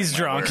of slurring He's my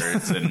drunk.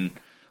 words and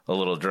a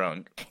little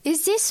drunk.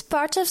 Is this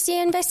part of the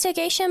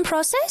investigation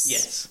process?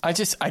 Yes.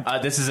 This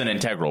This is an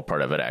integral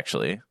part of it,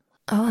 actually.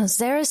 Oh,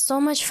 there is so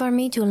much for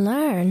me to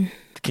learn.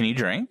 Can you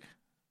drink?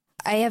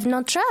 I have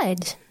not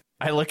tried.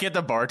 I look at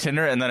the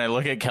bartender, and then I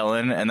look at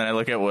Kellen, and then I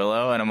look at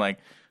Willow, and I'm like,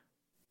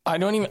 I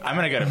don't even. I'm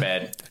gonna go to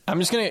bed. I'm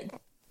just going to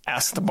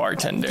ask the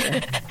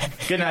bartender.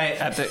 Good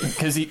night.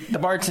 Because the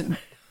bartender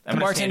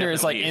stand up is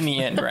and like leave. in the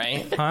inn,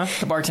 right? Huh?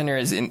 The bartender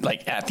is in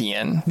like at the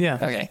inn. Yeah.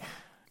 Okay.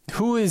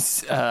 Who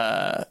is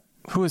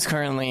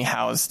currently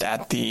housed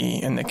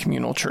in the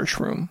communal church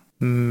room?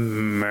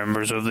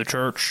 Members of the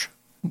church.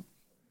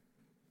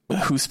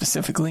 Who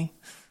specifically?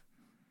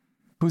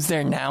 Who's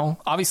there now?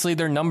 Obviously,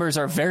 their numbers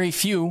are very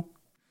few.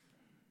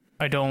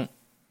 I don't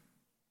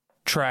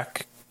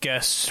track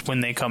guests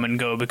when they come and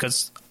go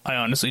because I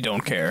honestly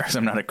don't care. Because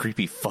I'm not a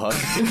creepy fuck.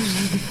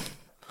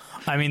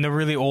 I mean, the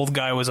really old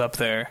guy was up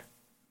there.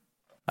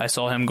 I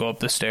saw him go up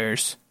the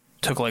stairs.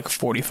 Took like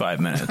 45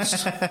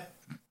 minutes.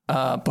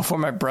 Before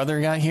my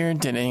brother got here,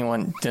 did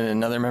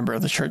another member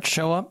of the church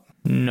show up?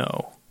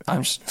 No.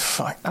 I'm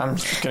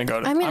just gonna go.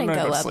 I'm gonna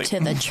go up sleep. to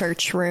the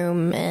church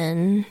room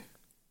and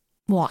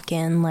walk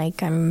in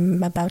like I'm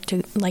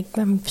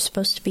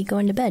supposed to be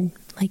going to bed.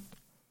 Like,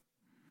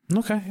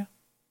 Okay. Yeah.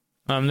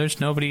 There's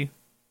nobody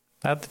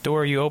at the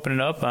door. You open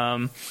it up.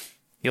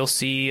 You'll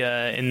see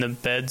in the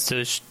beds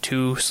there's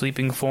 2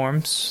 sleeping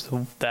forms.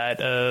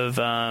 That of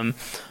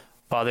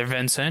Father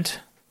Vincent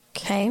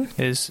okay.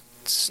 is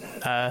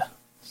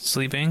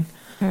sleeping,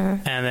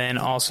 and then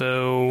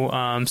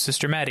also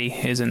Sister Maddie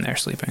is in there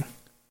sleeping.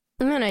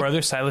 I'm gonna.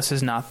 Brother Silas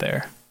is not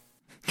there.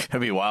 It'd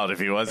be wild if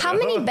he was. How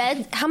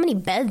many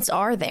beds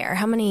are there?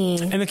 How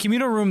many? In the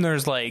communal room,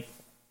 I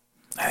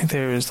think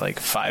there's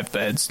 5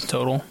 beds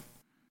total.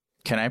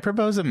 Can I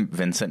propose a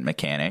Vincent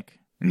mechanic?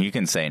 And you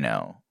can say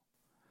no.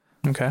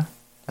 Okay.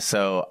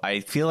 So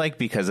I feel like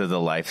because of the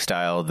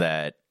lifestyle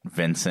that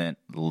Vincent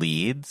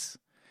leads,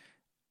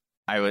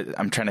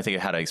 I'm trying to think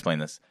of how to explain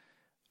this.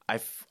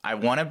 I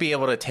want to be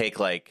able to take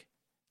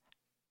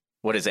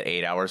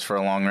 8 hours for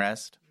a long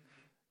rest?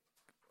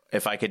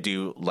 If I could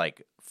do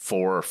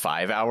 4 or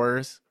 5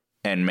 hours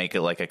and make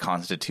it like a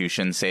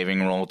constitution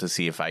saving roll to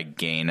see if I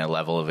gain a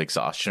level of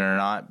exhaustion or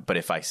not. But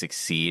if I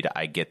succeed,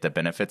 I get the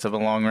benefits of a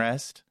long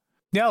rest.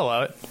 Yeah, I'll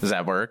allow it. Does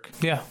that work?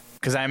 Yeah.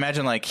 Because I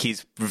imagine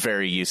he's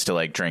very used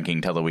to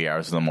drinking till the wee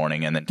hours of the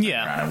morning and then turning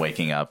around and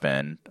waking up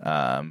and,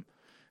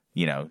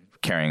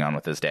 carrying on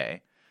with his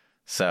day.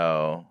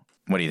 So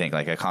what do you think?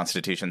 A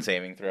constitution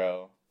saving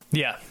throw?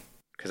 Yeah.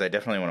 Because I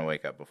definitely want to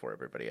wake up before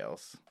everybody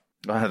else.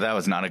 Well, that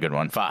was not a good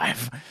one.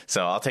 5.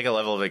 So I'll take a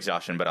level of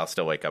exhaustion, but I'll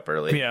still wake up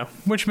early. Yeah,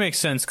 which makes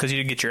sense because you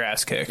did get your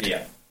ass kicked.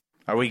 Yeah.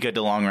 Are we good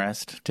to long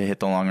rest? To hit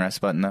the long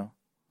rest button, though?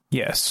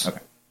 Yes. Okay.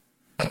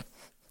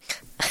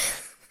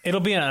 It'll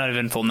be an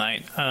uneventful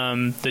night.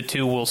 The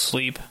 2 will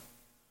sleep.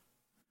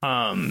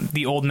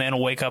 The old man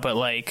will wake up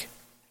at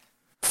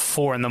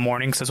 4 in the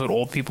morning because that's what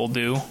old people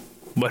do.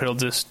 But he'll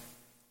just,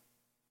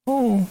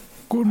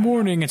 good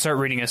morning, and start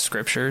reading his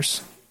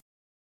scriptures.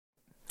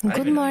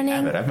 Good morning.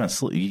 I'm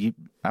asleep.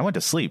 I went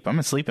to sleep.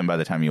 I'm sleeping by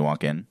the time you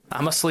walk in.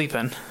 I'm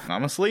a-sleeping.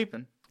 I'm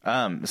sleeping.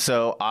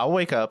 So I'll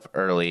wake up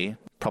early,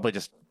 probably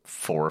just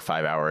 4 or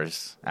 5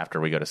 hours after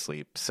we go to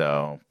sleep.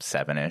 So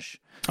 7-ish.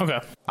 Okay.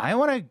 I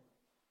want to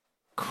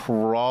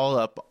crawl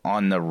up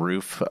on the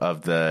roof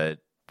of the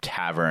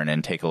tavern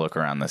and take a look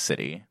around the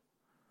city.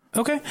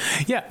 Okay.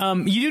 Yeah.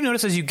 You do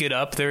notice as you get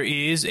up, there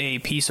is a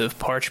piece of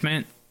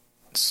parchment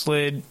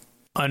slid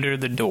under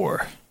the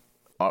door.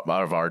 Out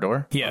of our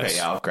door? Yes. Okay,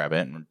 yeah, I'll grab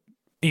it and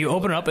You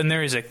open it up and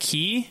there is a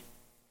key,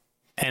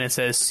 and it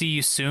says "See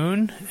you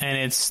soon," and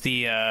it's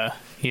the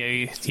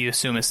you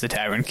assume it's the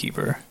tavern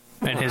keeper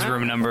and his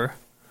room number.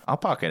 I'll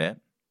pocket it.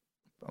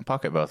 I'll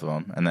pocket both of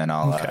them, and then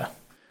I'll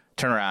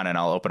turn around and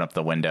I'll open up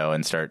the window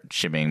and start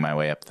shimmying my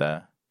way up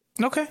the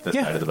side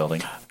of the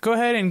building. Go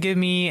ahead and give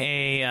me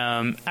a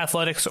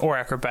athletics or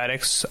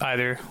acrobatics.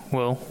 Either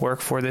will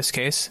work for this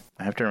case.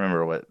 I have to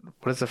remember what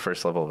does the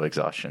first level of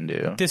exhaustion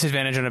do?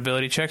 Disadvantage on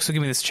ability check. So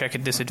give me this check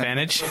at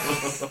disadvantage.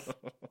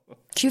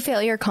 Did you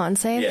fail your con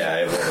save? Yeah,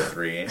 I rolled a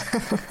 3.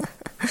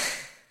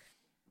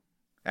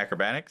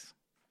 Acrobatics?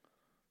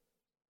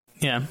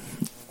 Yeah.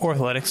 Or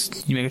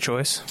athletics. You make a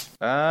choice.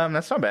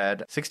 That's not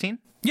bad. 16?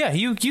 Yeah,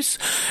 you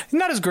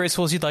not as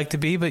graceful as you'd like to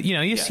be, but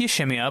you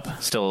shimmy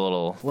up. Still a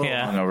little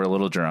hungover, a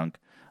little drunk.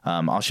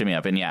 I'll shimmy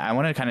up, and I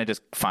want to kind of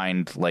just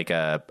find like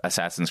a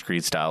Assassin's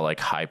Creed style like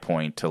high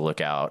point to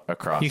look out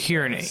across. You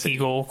hear an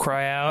eagle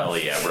cry out. Oh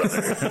yeah,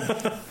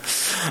 brother!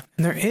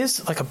 And there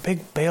is like a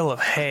big bale of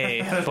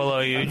hay below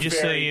you,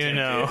 just so you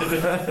know.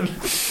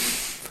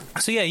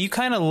 So yeah, you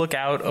kind of look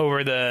out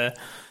over the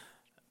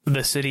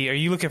city. Are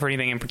you looking for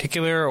anything in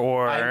particular,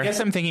 or? I guess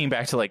I'm thinking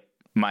back to like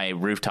my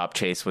rooftop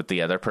chase with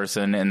the other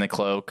person in the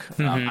cloak.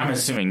 I'm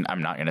assuming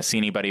I'm not going to see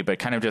anybody, but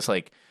kind of just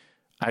like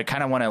I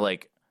kind of want to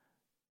like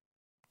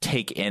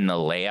take in the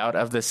layout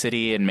of the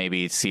city and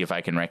maybe see if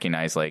I can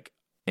recognize like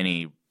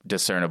any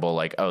discernible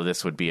like, oh,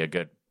 this would be a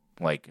good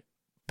like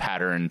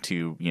pattern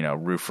to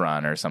roof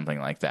run or something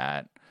like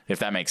that, if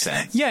that makes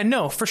sense. Yeah,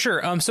 no, for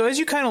sure. So as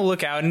you kind of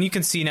look out, and you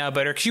can see now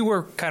better because you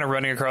were kind of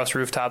running across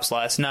rooftops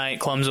last night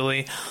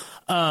clumsily.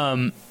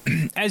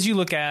 As you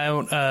look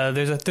out,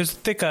 there's a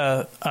thick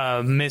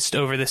mist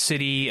over the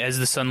city as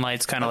the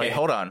sunlight's kind of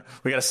hold on.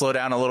 We got to slow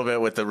down a little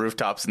bit with the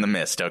rooftops and the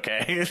mist,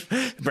 okay?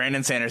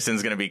 Brandon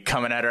Sanderson's going to be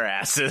coming at our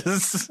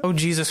asses. Oh,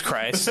 Jesus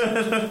Christ.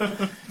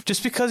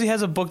 Just because he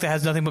has a book that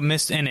has nothing but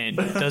mist in it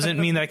doesn't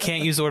mean that I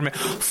can't use the word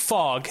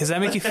fog. Does that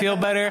make you feel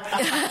better?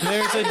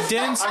 There's a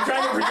dense... I'm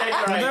trying to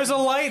protect right.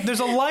 There's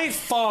a light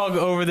fog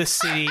over the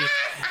city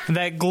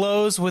that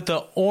glows with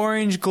the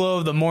orange glow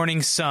of the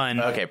morning sun.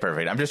 Okay,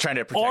 perfect. I'm just trying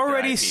to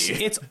protect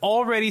It's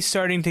already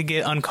starting to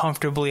get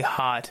uncomfortably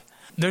hot.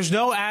 There's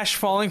no ash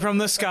falling from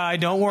the sky.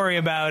 Don't worry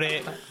about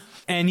it.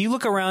 And you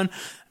look around,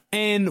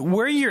 and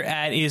where you're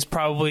at is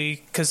probably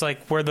because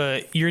like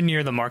you're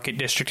near the market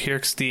district here,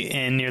 because the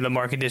inn near the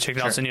market district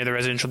and also near the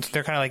residential.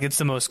 They're kind of like it's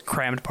the most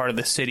crammed part of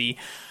the city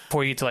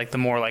before you get to like the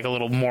more like a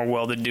little more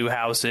well-to-do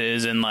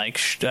houses and like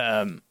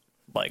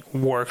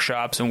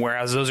workshops and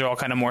warehouses. Those are all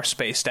kind of more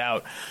spaced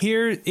out.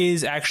 Here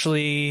is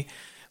actually.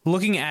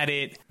 Looking at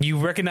it, you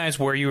recognize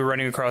where you were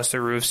running across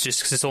the roofs just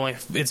because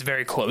it's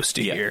very close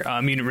to here.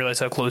 You didn't realize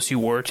how close you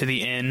were to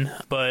the inn,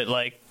 but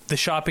like the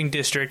shopping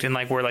district and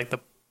like where like the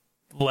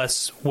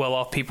less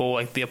well-off people,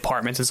 like the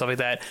apartments and stuff like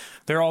that,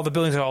 the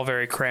buildings are all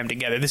very crammed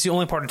together. This is the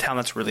only part of town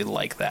that's really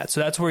like that.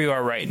 So that's where you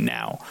are right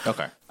now.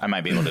 Okay. I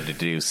might be able to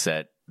deduce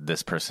that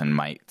this person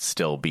might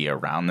still be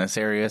around this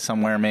area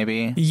somewhere,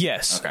 maybe?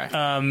 Yes. Okay.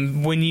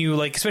 When you,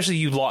 like, especially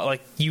you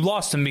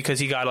lost him because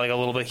he got, like,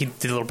 he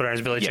did a little better on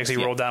his ability check, so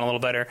he rolled down a little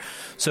better.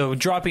 So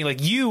dropping,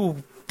 like,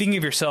 you, thinking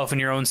of yourself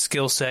and your own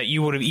skill set,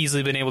 you would have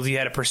easily been able to, you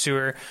had a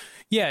pursuer.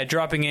 Yeah,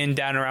 dropping in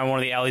down around one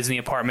of the alleys in the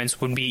apartments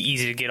would be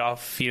easy to get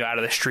off, out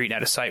of the street and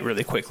out of sight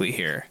really quickly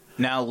here.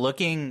 Now,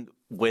 looking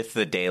with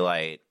the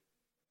daylight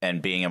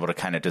and being able to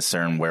kind of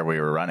discern where we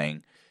were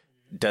running,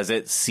 does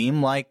it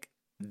seem like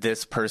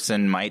this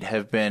person might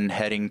have been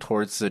heading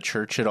towards the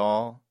church at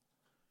all?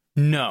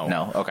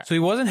 No. Okay. So he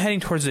wasn't heading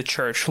towards the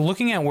church.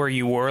 Looking at where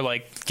you were,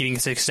 like getting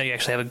to the extent you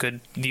actually have a good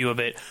view of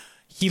it,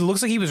 he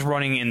looks like he was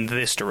running in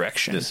this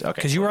direction.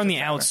 Because you were on the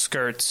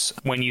outskirts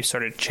when you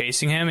started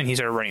chasing him, and he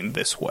started running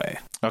this way.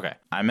 Okay.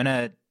 I'm going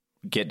to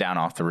get down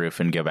off the roof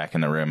and go back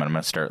in the room, and I'm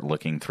going to start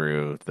looking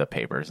through the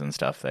papers and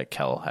stuff that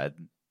Kel had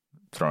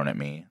thrown at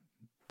me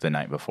the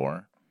night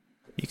before.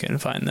 You can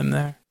find them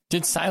there.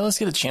 Did Silas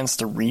get a chance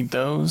to read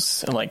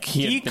those? Like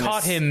he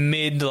caught him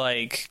mid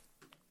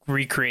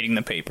recreating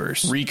the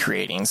papers.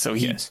 Recreating, so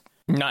he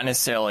not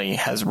necessarily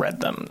has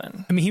read them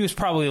then. I mean, he was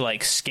probably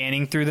like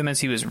scanning through them as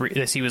he was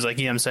like, what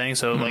I'm saying?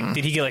 So like,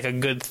 did he get like a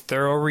good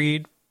thorough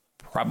read?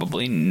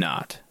 Probably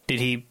not.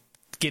 Did he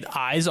get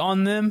eyes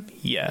on them?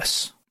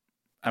 Yes.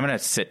 I'm going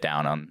to sit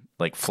down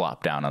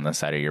flop down on the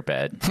side of your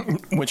bed.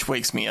 Which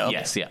wakes me up.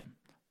 Yes, yeah.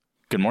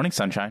 Good morning,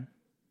 sunshine.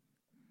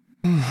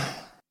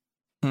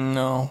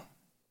 No.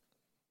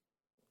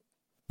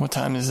 What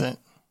time is it?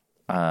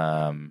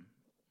 I'll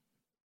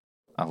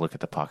look at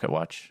the pocket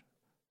watch.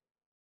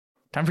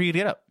 Time for you to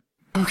get up.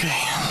 Okay.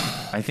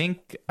 I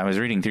think I was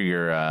reading through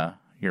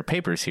your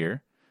papers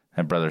here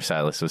that Brother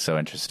Silas was so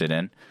interested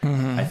in.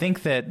 Mm-hmm. I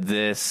think that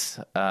these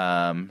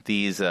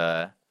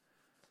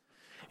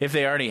if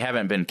they already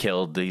haven't been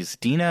killed, these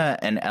Dina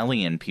and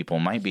Elian people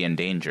might be in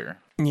danger.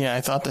 Yeah,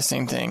 I thought the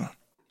same thing.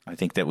 I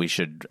think that we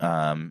should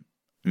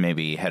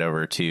maybe head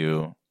over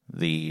to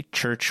the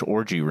church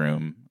orgy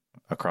room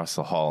across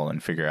the hall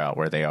and figure out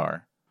where they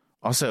are.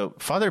 Also,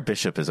 Father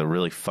Bishop is a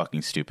really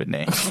fucking stupid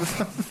name.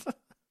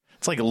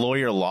 It's like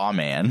lawyer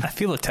lawman. I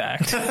feel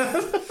attacked.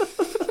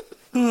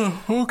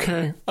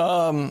 Okay.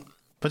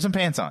 Put some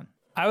pants on.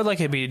 I would like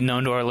it to be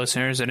known to our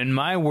listeners that in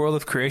my world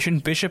of creation,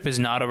 bishop is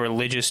not a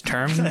religious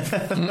term.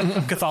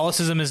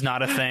 Catholicism is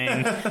not a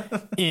thing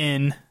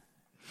in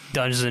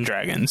Dungeons and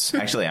Dragons.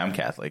 Actually, I'm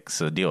Catholic,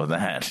 so deal with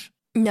that.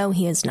 No,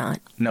 he is not.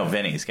 No,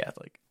 Vinny's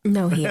Catholic.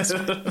 No, he is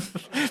not.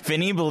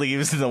 Vinny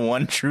believes in the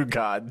one true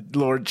God,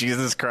 Lord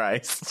Jesus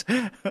Christ.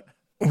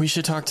 We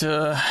should talk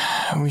to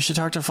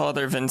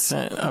Father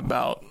Vincent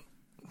about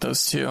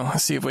those two.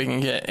 See if we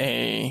can get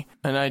an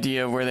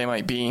idea of where they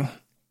might be.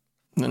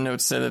 The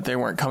note said that they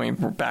weren't coming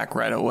back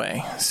right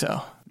away.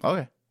 So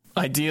Okay.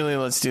 ideally,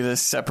 let's do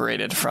this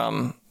separated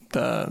from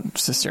the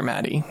Sister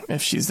Maddie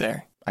if she's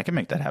there. I can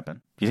make that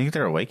happen. Do you think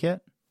they're awake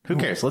yet? Who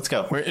cares? Let's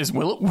go. Where is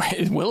Willow?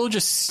 Is Willow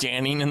just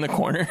standing in the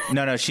corner?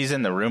 No, she's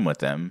in the room with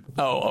them.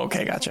 Oh,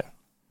 okay, gotcha.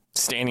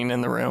 Standing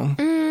in the room.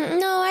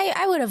 No,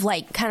 I would have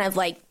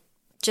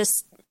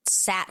just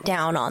sat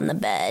down on the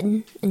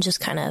bed and just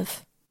kind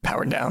of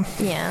Powered down.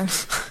 yeah.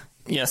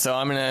 Yeah, so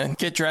I'm going to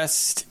get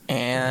dressed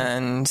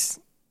and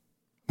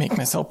make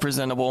myself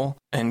presentable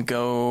and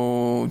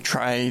go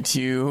try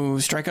to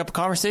strike up a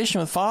conversation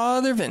with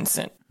Father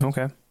Vincent.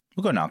 Okay.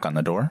 We'll go knock on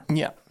the door.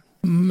 Yeah.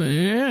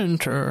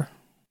 Enter.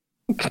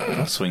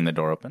 I'll swing the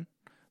door open.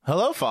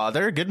 Hello,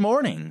 Father. Good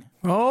morning.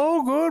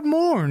 Oh, good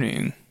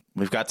morning.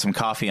 We've got some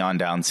coffee on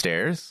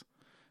downstairs.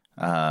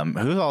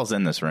 Who all's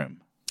in this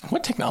room?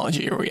 What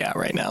technology are we at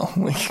right now?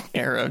 Like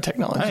arrow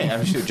technology.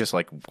 I'm sure just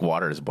like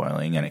water is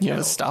boiling and You have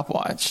a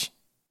stopwatch.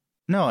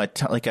 No, a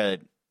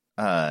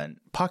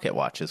pocket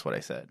watch is what I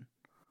said.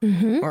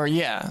 Or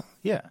yeah.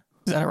 Yeah.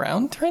 Is that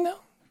around right now?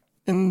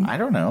 I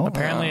don't know.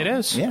 Apparently it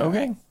is. Yeah.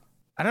 Okay.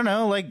 I don't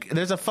know. Like,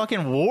 there's a fucking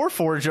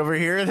Warforge over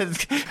here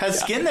that has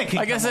skin that can.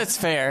 I guess that's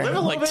fair. Live a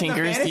little Like bit in the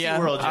Tinkers. fantasy Yeah.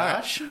 world,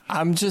 Josh.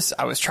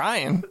 I was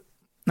trying.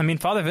 I mean,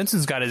 Father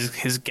Vincent's got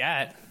his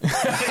gat. He's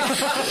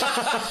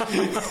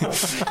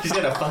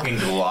got a fucking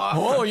Glock.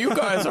 Oh, you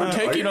guys are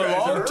taking a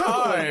long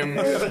time.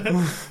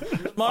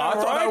 My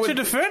right to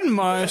defend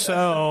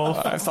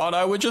myself. I thought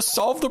I would just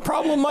solve the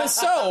problem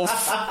myself.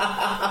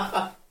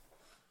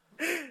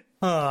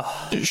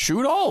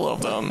 Shoot all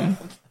of them.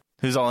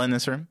 Who's all in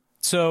this room?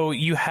 So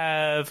you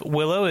have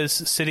Willow is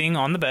sitting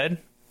on the bed,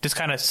 just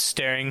kind of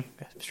staring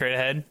straight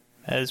ahead,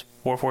 as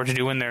Warforged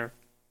do when they're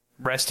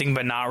resting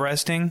but not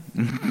resting.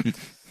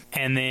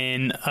 And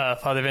then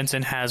Father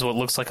Vincent has what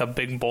looks like a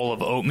big bowl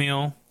of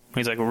oatmeal.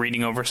 He's like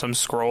reading over some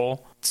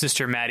scroll.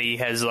 Sister Maddie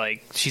has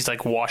she's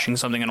washing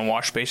something in a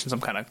wash basin,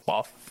 some kind of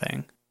cloth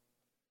thing.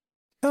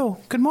 Oh,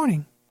 good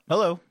morning.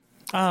 Hello.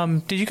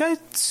 Did you guys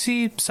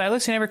see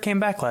Silas? He never came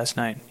back last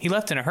night. He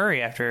left in a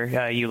hurry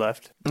after you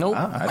left. Nope.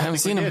 I I haven't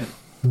seen him.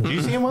 Did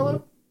you see him,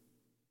 Willow?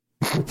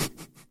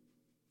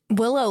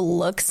 Willow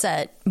looks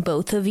at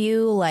both of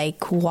you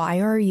like, why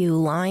are you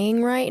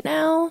lying right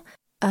now?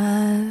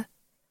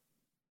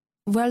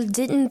 Well,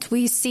 didn't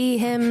we see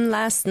him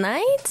last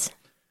night?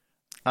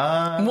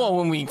 Well,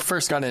 when we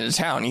first got into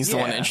town, he's the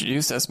one that Yeah.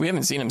 introduced us. We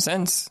haven't seen him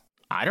since.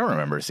 I don't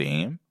remember seeing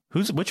him.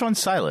 Which one's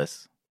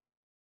Silas?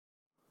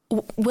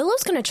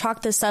 Willow's going to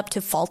chalk this up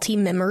to faulty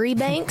memory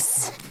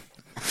banks.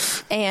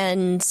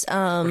 And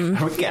Are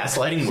we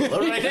gaslighting Willow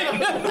right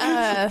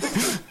now?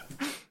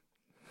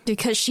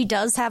 because she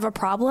does have a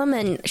problem,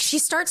 and she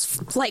starts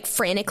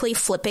frantically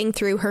flipping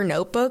through her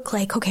notebook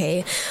like,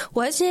 okay,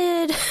 what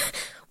did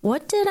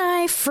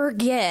I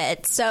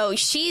forget? So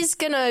she's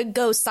gonna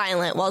go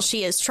silent while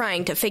she is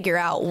trying to figure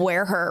out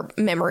where her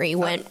memory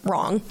went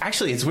wrong.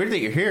 Actually, it's weird that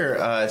you're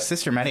here.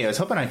 Sister Maddie, I was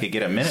hoping I could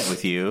get a minute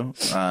with you.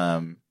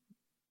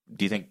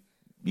 Do you think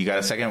you got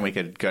a second? We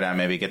could go down,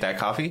 maybe get that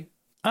coffee?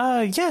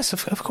 Yes,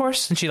 of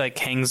course. And she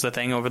hangs the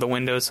thing over the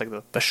window. It's like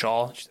the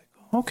shawl. She's like,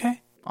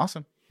 okay.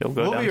 Awesome. She'll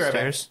go We'll be right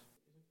downstairs.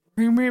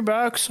 Bring me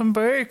back some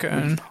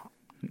bacon.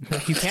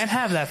 Like, you can't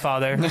have that,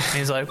 Father. And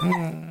he's like,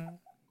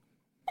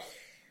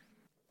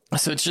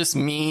 So it's just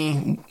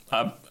me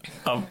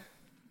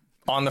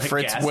on the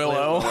Fritz Gaslit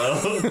Willow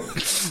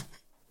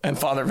and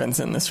Father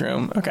Vincent in this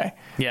room. Okay.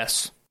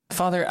 yes.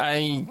 Father,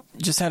 I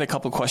just had a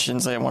couple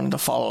questions I wanted to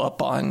follow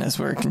up on as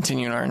we're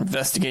continuing our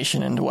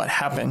investigation into what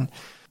happened.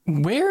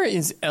 Where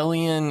is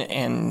Elian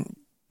and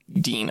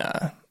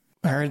Dina?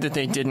 I heard that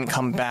they didn't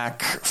come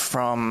back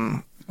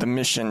from the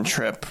mission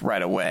trip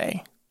right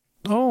away.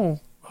 Oh,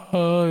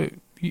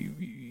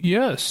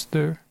 yes,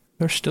 they're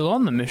still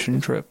on the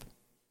mission trip.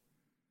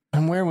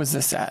 And where was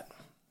this at?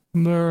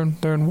 They're in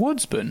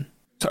Woodsbin.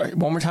 Sorry,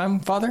 one more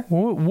time, Father?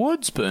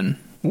 Woodsbin.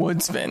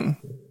 Woodsbin.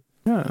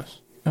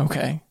 Yes.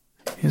 Okay.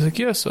 He's like,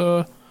 yes.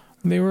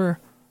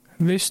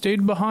 They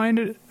stayed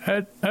behind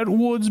at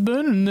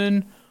Woodsbin, and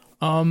then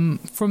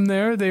from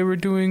there they were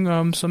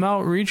doing some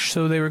outreach.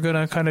 So they were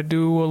gonna kind of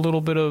do a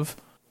little bit of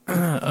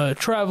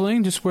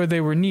traveling, just where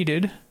they were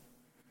needed.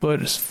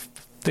 But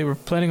they were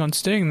planning on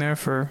staying there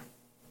for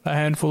a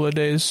handful of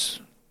days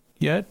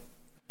yet.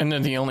 And they're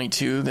the only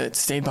two that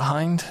stayed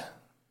behind?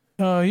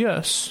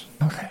 Yes.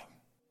 Okay.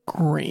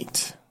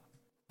 Great.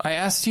 I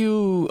asked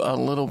you a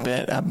little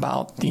bit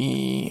about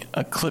the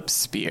Eclipse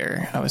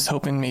Spear. I was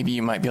hoping maybe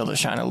you might be able to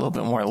shine a little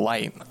bit more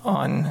light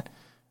on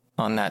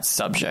that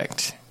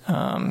subject.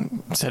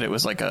 Said it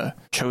was like a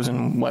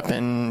chosen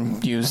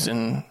weapon used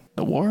in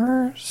the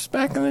wars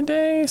back in the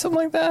day,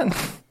 something like that.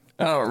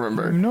 I don't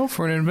remember. No,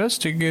 for an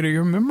investigator,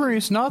 your memory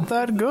is not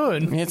that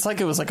good. I mean, it's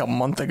like it was like a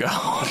month ago.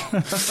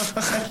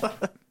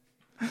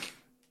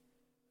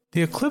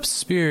 The Eclipse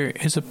Spear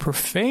is a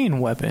profane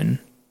weapon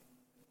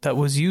that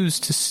was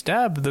used to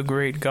stab the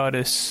great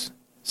goddess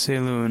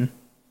Selûne.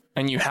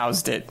 And you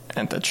housed it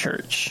at the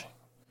church.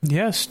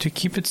 Yes, to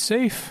keep it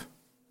safe.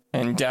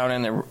 And down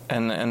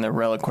in the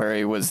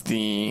reliquary was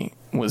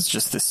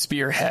just the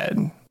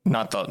spearhead,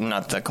 not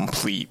the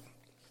complete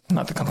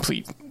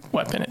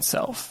weapon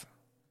itself.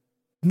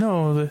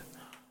 No,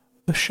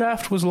 the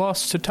shaft was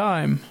lost to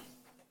time.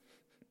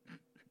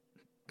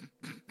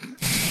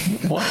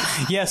 What?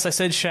 Yes, I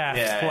said shaft.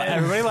 Yeah,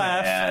 Everybody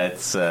laugh.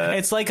 Yeah,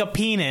 It's like a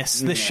penis.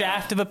 The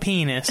shaft of a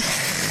penis.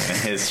 and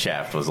his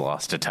shaft was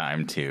lost to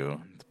time too.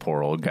 The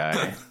poor old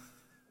guy.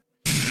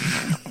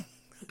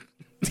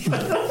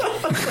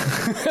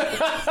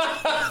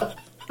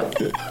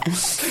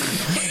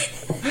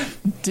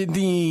 Did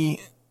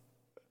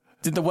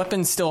the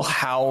weapon still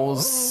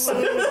house?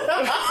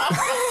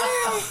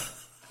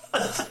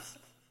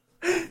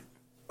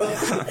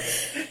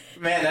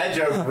 Man, that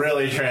joke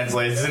really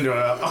translates into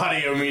an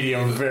audio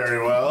medium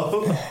very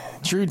well.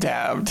 Drew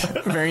dabbed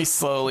very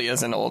slowly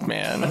as an old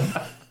man.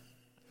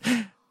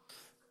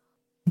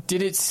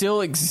 Did it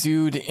still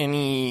exude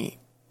any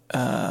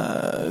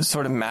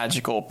sort of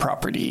magical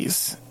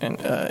properties in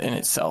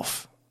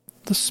itself?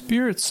 The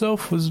spear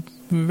itself was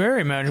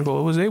very magical.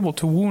 It was able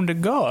to wound a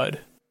god.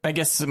 I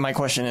guess my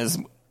question is,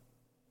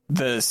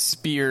 the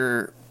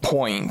spear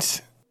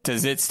point,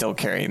 does it still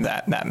carry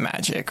that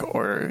magic?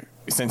 Or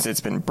since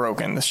it's been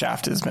broken, the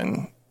shaft has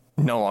been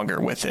no longer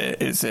with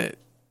it, is it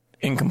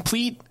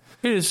incomplete?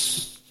 It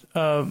has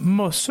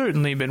most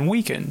certainly been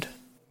weakened.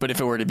 But if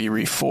it were to be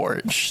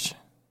reforged?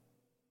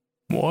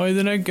 Why,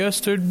 then I guess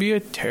there'd be a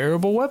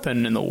terrible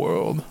weapon in the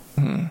world.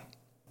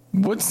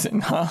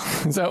 Woodson, huh?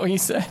 Is that what you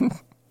said?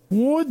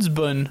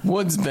 Woodsman.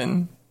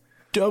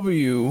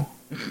 W.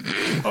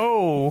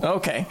 O.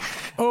 Okay.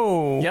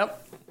 O.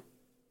 Yep.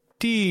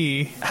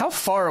 D. How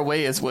far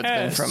away is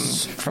Woodsman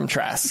S. from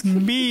Trask?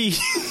 B.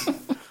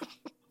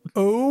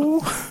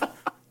 O.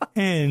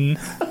 N.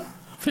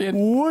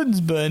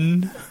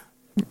 Woodsman.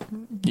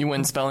 You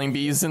win spelling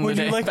bees in Would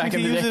the day you like me back to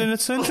in the use day. it in a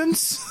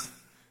sentence?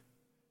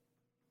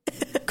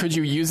 Could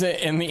you use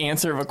it in the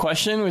answer of a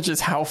question, which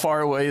is how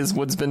far away is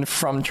Woodsman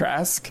from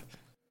Trask?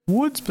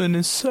 Woodsman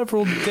is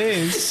several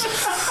days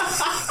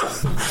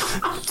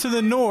to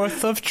the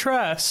north of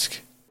Trask.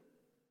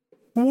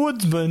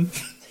 Woodsman.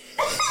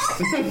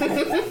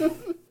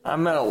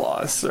 I'm at a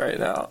loss right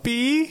now.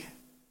 B.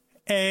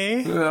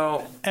 A.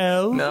 No.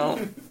 L.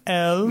 No.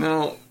 L.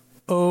 No.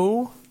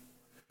 O.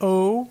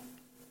 O.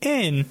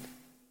 N.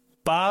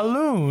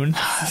 Balloon.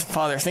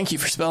 Father, thank you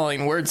for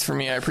spelling words for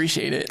me. I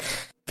appreciate it.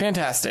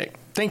 Fantastic.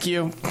 Thank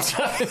you.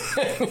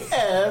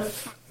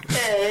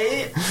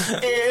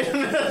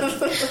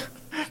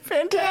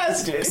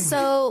 Fantastic.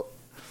 So,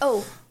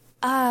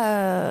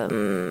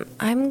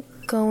 I'm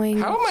going.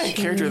 How am I a to-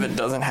 character that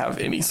doesn't have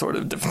any sort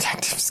of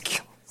detective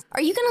skill?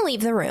 Are you going to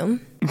leave the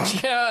room?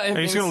 Yeah. Are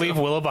you just going to leave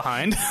Willow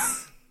behind?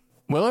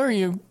 Willow, are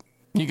you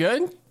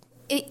good?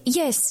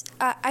 Yes,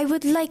 I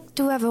would like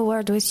to have a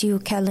word with you,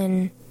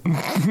 Kellen.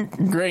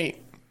 Great.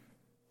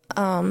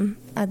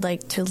 I'd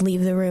like to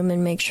leave the room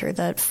and make sure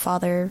that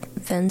Father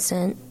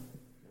Vincent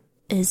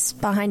is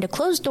behind a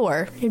closed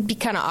door. It'd be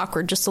kind of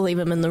awkward just to leave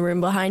him in the room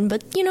behind,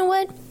 but you know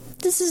what?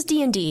 This is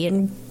D&D,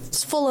 and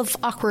it's full of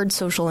awkward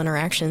social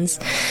interactions.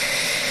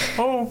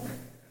 Oh.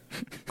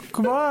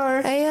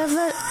 Goodbye.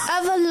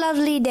 Have a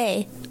lovely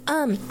day.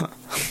 I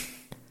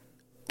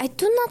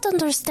do not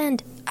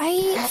understand.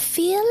 I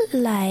feel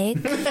like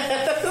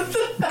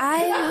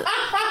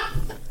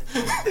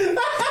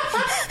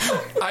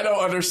I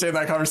don't understand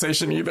that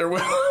conversation either,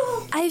 Will.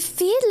 I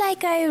feel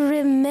like I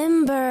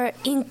remember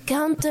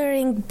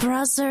encountering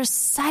Brother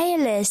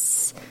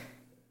Silas.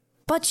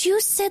 But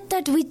you said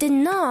that we did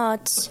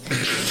not.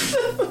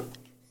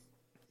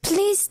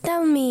 Please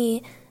tell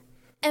me,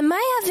 am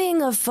I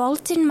having a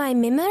fault in my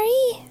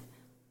memory?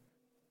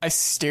 I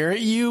stare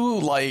at you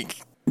like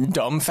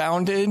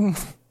dumbfounded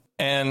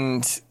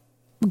and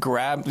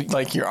grab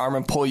like your arm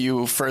and pull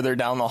you further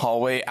down the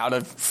hallway out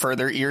of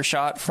further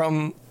earshot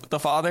from the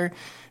father. And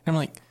I'm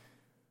like,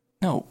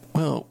 no,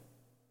 Will,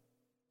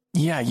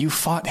 yeah, you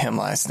fought him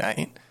last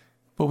night,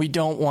 but we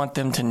don't want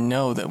them to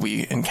know that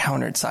we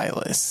encountered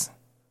Silas.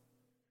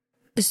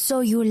 So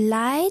you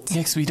lied?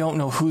 Yes, we don't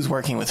know who's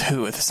working with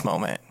who at this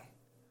moment.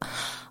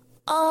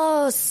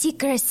 Oh,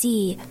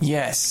 secrecy.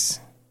 Yes.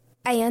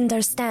 I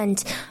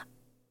understand.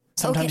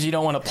 Sometimes Okay. you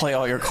don't want to play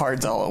all your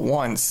cards all at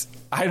once.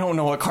 I don't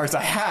know what cards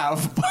I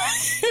have, but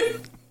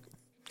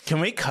Can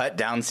we cut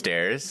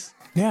downstairs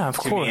Yeah, of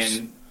to me course.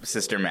 and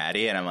Sister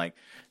Maddie? And I'm like,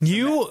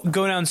 You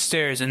go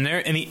downstairs, and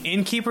the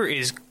innkeeper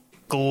is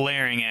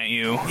glaring at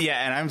you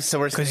yeah, and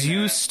we're because sitting you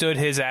there. stood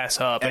his ass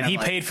up, and I'm he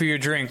like- paid for your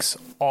drinks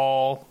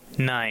all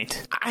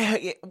night.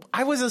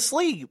 I was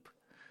asleep.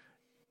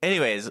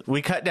 Anyways,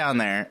 we cut down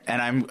there,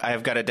 and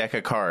I've got a deck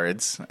of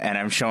cards, and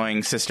I'm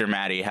showing Sister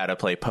Maddie how to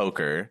play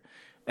poker.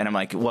 And I'm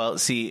like, well,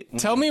 see...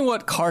 Tell me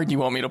what card you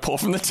want me to pull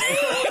from the deck.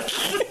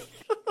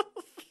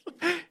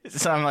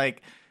 So I'm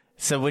like,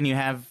 so when you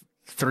have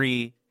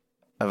 3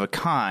 of a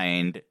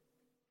kind,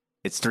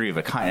 it's 3 of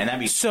a kind. And that'd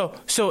be... So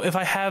if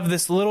I have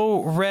this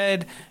little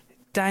red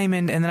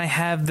diamond, and then I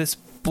have this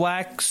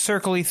black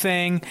circly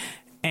thing,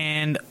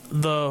 and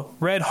the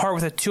red heart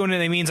with a 2 on it,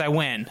 that means I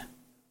win.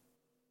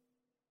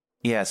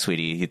 Yeah,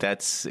 sweetie,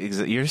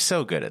 you're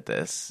so good at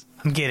this.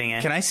 I'm getting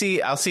it.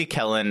 I'll see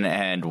Kellen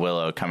and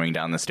Willow coming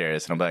down the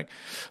stairs, and I'm like,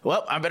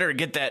 well, I better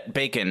get that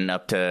bacon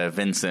up to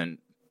Vincent.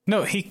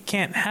 No, he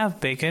can't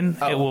have bacon.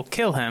 Oh. It will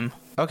kill him.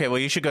 Okay, well,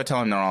 you should go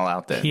tell him they're all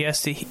out then. He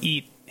has to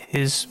eat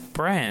his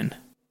bran.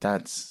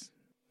 That's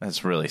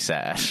really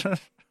sad.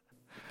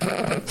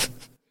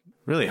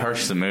 Really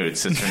harsh the mood,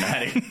 Sister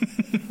Maddie.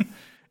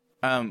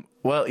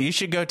 Well, you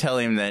should go tell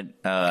him that...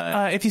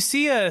 if you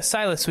see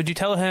Silas, would you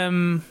tell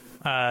him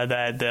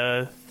that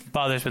the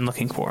father's been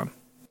looking for him?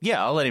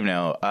 Yeah, I'll let him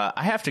know.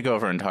 I have to go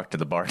over and talk to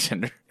the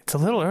bartender. It's a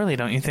little early,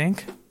 don't you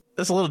think?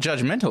 That's a little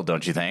judgmental,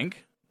 don't you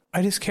think?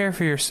 I just care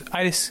for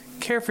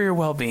your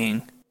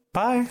well-being.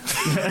 Bye.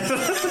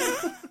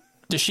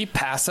 Does she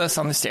pass us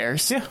on the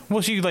stairs? Yeah.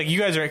 Well, you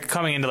guys are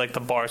coming into the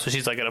bar, so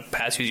she's gonna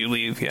pass you as you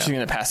leave. Yeah. She's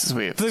gonna pass us.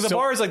 The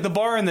bar is the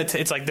bar, and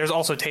it's there's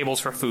also tables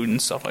for food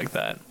and stuff like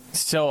that.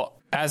 So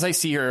as I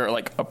see her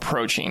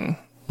approaching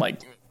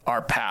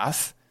our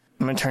path,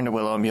 I'm gonna turn to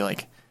Willow and be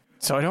like,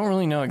 so I don't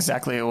really know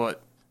exactly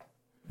what.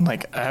 I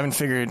haven't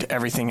figured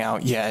everything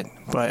out yet,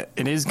 but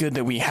it is good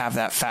that we have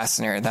that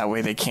fastener. That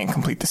way they can't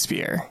complete the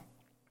spear.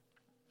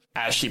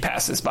 As she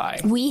passes by.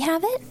 We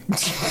have it?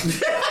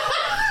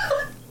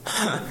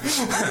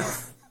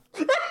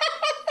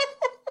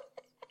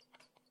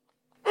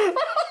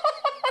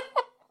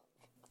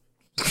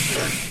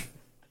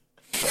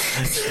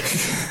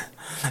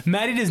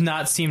 Maddie does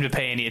not seem to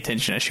pay any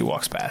attention as she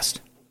walks past.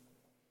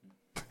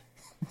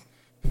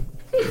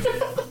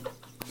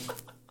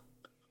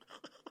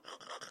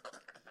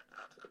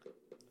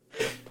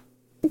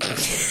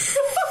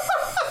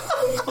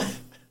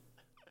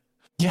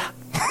 Yeah.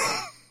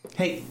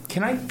 Hey,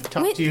 can I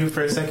talk to you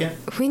for a second?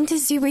 When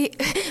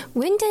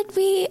did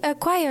we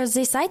acquire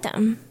this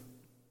item?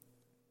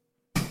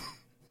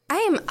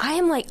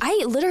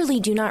 I literally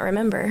do not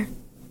remember.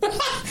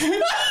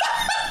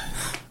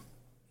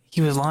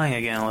 He was lying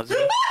again,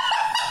 Elizabeth.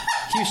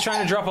 He was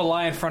trying to drop a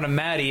lie in front of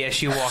Maddie as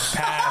she walked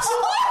past.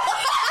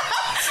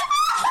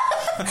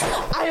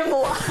 I am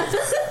lost.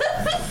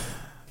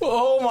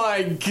 Oh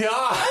my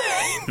god.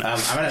 I'm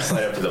going to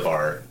slide up to the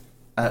bar.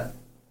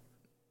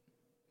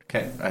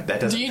 Okay, that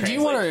doesn't do you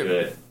translate wanna, to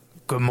it.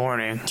 Good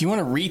morning. Do you want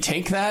to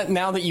retake that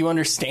now that you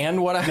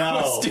understand what I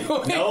was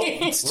doing? Nope.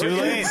 It's too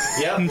late.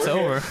 Yep, It's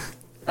over.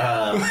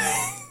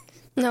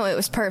 No, it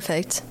was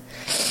perfect.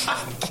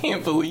 I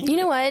can't believe You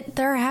know what?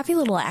 There are happy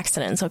little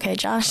accidents, okay,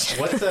 Josh?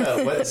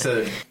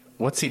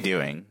 What's he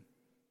doing?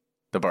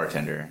 The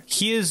bartender.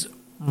 He is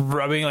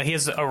rubbing, he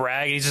has a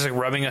rag, he's just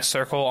rubbing a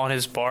circle on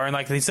his bar, and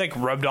he's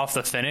rubbed off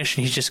the finish,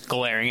 and he's just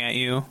glaring at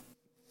you.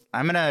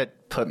 I'm going to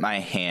put my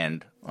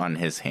hand on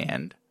his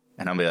hand,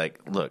 and I'll be like,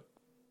 look,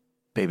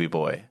 baby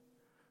boy,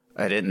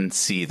 I didn't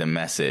see the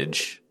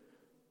message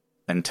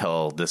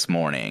until this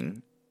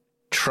morning.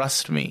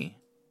 Trust me,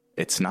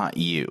 it's not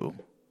you.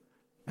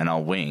 And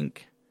I'll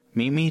wink.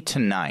 Meet me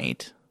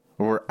tonight,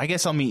 or I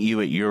guess I'll meet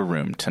you at your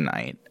room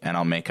tonight, and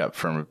I'll make up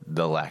for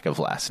the lack of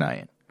last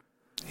night.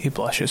 He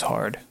blushes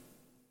hard.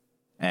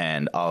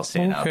 And I'll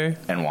stand up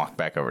and walk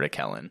back over to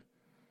Kellen.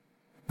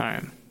 All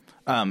right.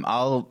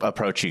 I'll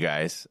approach you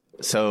guys.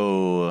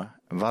 So,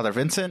 Father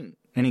Vincent,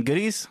 any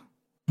goodies?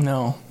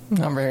 No,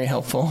 not very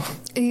helpful.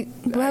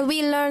 Well,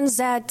 we learned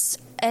that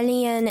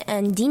Elian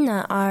and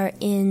Dina are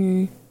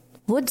in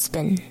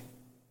Woodsman.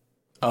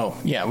 Oh,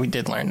 yeah, we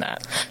did learn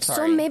that.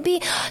 Sorry. So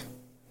maybe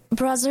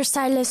Brother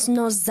Silas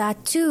knows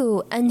that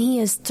too, and he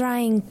is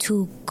trying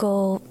to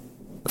go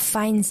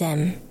find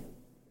them.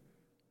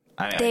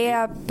 They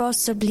are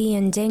possibly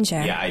in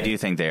danger. Yeah, I do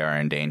think they are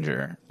in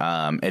danger.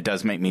 It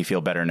does make me feel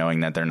better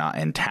knowing that they're not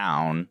in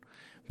town,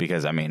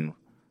 because,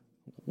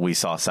 we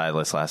saw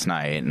Silas last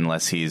night.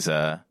 Unless he's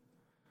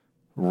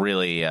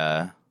really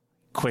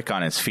quick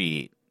on his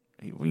feet,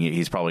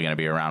 he's probably going to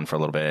be around for a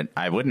little bit.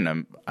 I would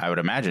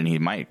imagine he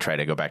might try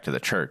to go back to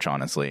the church,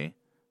 honestly.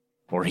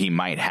 Or he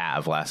might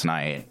have last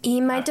night.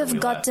 He might have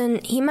gotten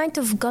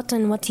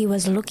what he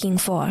was looking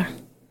for.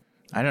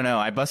 I don't know.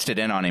 I busted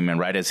in on him and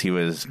right as he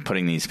was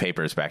putting these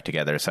papers back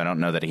together, so I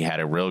don't know that he had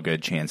a real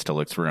good chance to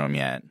look through them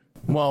yet.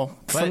 Well,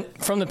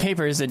 from the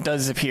papers, it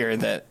does appear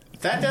that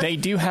they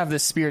do have the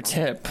spear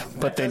tip,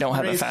 but they don't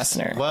have the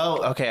fastener.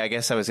 Well, okay, I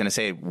guess I was going to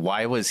say,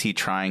 why was he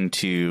trying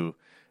to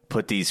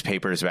put these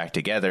papers back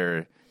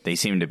together? They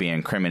seem to be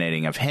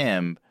incriminating of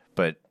him,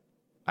 but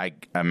I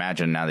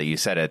imagine now that you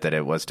said it, that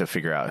it was to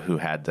figure out who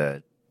had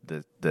the...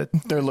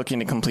 They're looking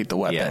to complete the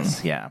weapon.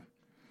 Yes, yeah.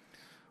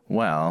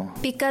 Well...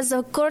 Because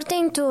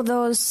according to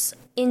those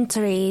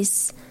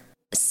entries,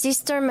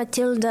 Sister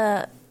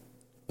Matilda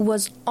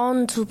was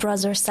on to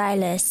Brother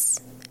Silas,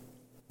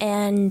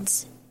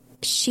 and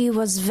she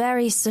was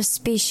very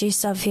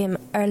suspicious of him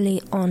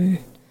early on.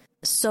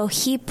 So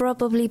he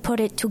probably put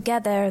it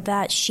together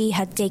that she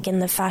had taken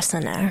the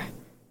fastener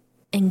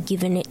and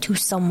given it to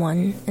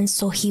someone, and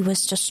so he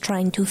was just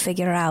trying to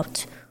figure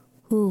out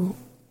who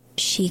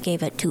she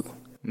gave it to.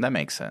 That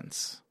makes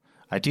sense.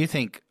 I do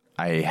think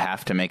I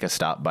have to make a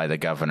stop by the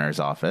governor's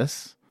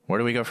office. Where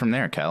do we go from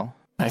there, Kel?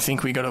 I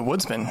think we go to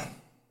Woodsman.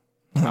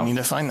 We need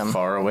to find them. How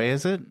far away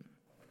is it?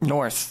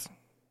 North.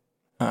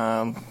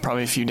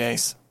 Probably a few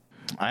days.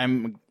 I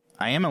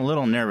am a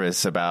little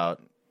nervous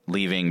about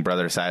leaving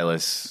Brother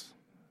Silas.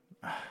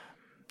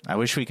 I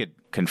wish we could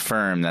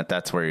confirm that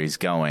that's where he's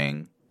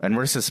going. And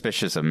we're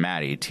suspicious of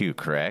Maddie too,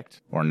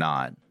 correct? Or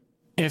not?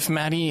 If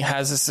Maddie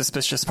has a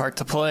suspicious part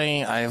to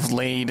play, I've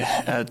laid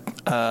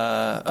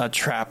a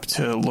trap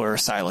to lure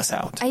Silas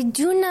out. I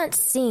do not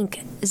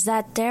think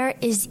that there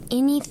is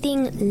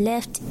anything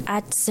left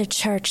at the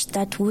church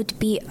that would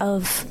be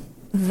of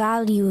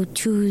value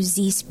to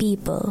these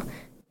people.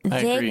 I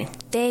agree.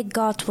 They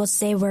got what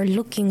they were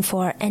looking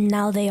for, and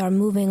now they are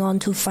moving on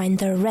to find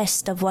the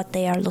rest of what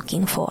they are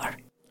looking for.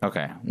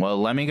 Okay, well,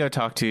 let me go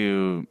talk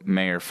to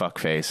Mayor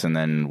Fuckface, and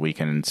then we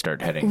can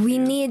start heading. We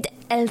need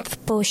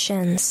health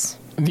potions.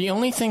 The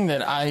only thing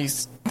that I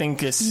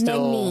think is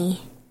still...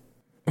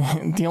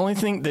 Many.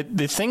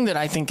 The thing that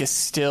I think is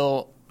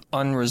still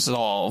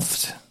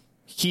unresolved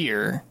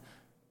here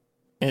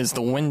is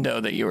the window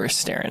that you were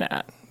staring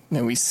at.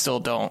 And we still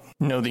don't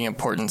know the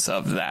importance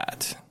of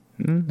that.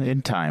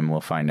 In time,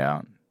 we'll find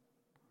out.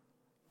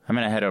 I'm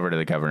going to head over to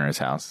the governor's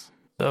house.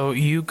 So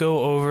you go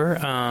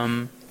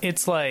over.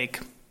 It's like...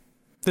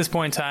 this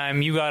point in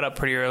time, you got up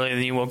pretty early, and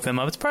then you woke them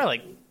up. It's probably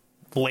like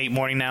late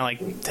morning now, like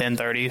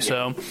 10:30.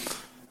 So,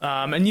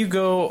 and you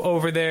go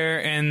over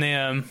there, and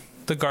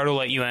the guard will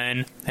let you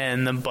in,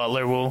 and the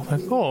butler will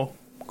like, "Oh,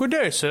 good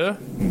day, sir.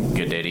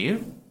 Good day to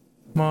you.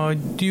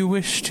 Do you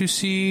wish to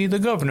see the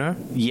governor?"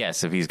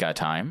 Yes, if he's got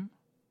time.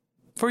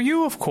 For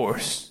you, of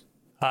course.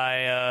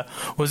 I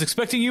was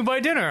expecting you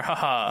by dinner.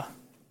 Haha.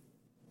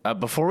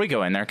 Before we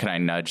go in there, can I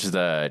nudge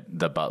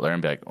the butler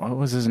and be like, "What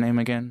was his name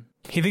again?"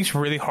 He thinks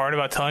really hard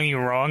about telling you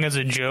wrong as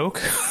a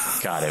joke.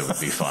 God, it would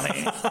be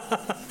funny.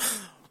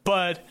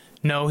 But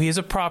no, he is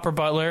a proper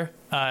butler.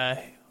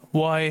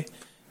 Why,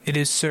 it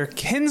is Sir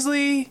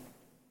Kinsley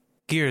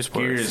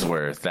Gearsworth.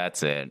 Gearsworth,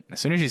 that's it.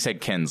 As soon as you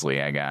said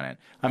Kinsley, I got it.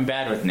 I'm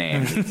bad with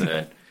names. It's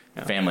a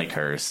family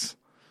curse.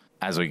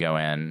 As we go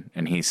in,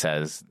 and he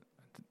says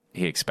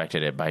he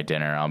expected it by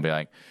dinner, I'll be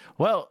like,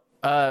 well,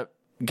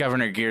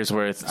 Governor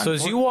Gearsworth. So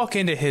as you walk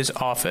into his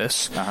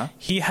office,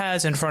 he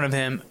has in front of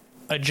him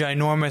a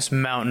ginormous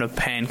mountain of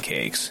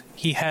pancakes.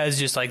 He has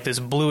just like this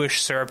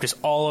bluish syrup just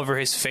all over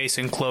his face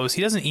and clothes.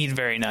 He doesn't eat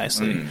very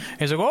nicely.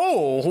 He's like,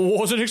 "Oh,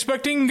 wasn't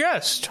expecting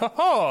guest. Ha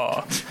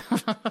ha."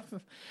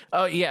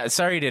 Oh yeah,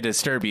 sorry to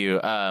disturb you.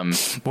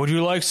 Would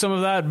you like some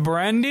of that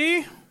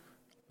brandy?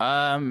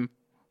 I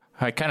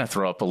kind of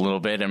throw up a little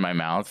bit in my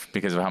mouth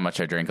because of how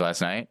much I drank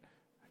last night.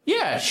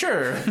 Yeah,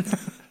 sure.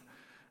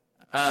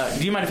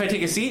 Do you mind if I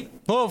take a seat?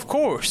 Well, of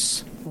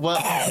course.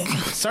 Well,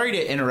 sorry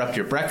to interrupt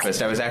your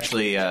breakfast. I was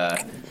actually,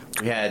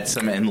 we had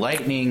some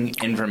enlightening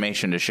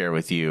information to share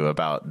with you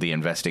about the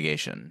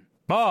investigation.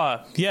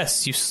 Ah,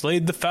 yes, you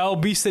slayed the foul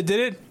beast that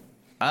did it?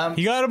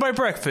 You got it by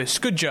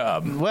breakfast. Good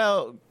job.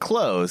 Well,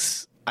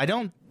 close. I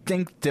don't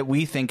think that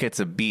we think it's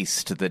a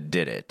beast that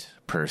did it,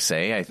 per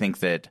se. I think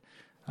that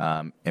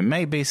it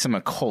may be some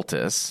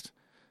occultist.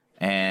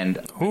 And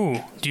ooh,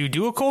 do you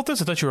do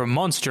occultists? I thought you were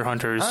monster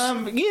hunters.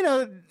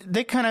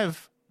 They kind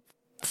of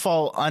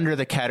fall under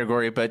the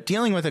category, but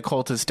dealing with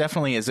occultists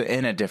definitely is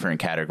in a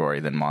different category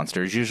than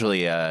monsters.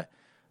 Usually a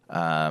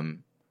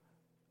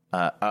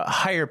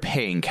higher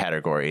paying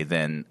category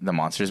than the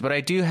monsters. But I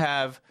do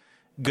have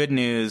good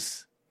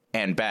news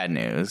and bad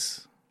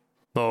news.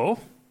 Oh?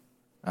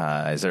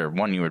 Is there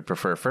one you would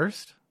prefer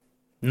first?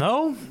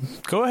 No?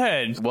 Go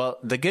ahead. Well,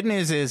 the good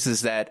news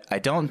is that I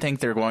don't think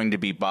they're going to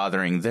be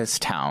bothering this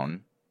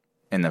town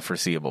in the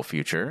foreseeable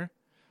future.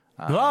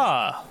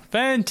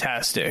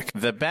 Fantastic.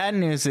 The bad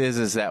news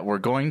is that we're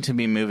going to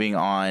be moving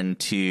on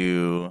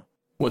to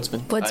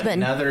Woodsman.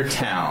 Another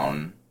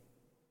town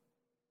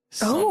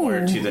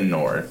somewhere to the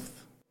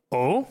north.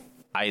 Oh?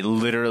 I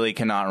literally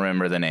cannot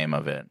remember the name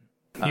of it.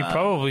 You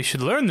probably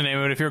should learn the name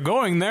of it if you're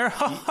going there.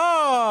 Ha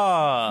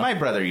ha! My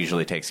brother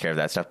usually takes care of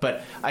that stuff,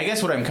 but I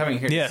guess what I'm coming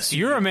here yes, to see...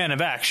 you're a man of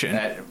action.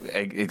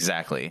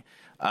 Exactly.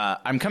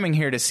 I'm coming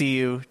here to see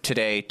you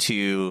today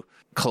to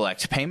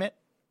collect payment,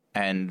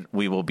 and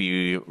we will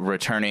be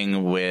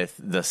returning with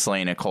the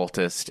slain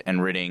occultist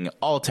and ridding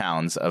all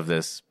towns of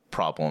this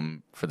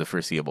problem for the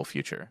foreseeable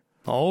future.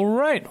 All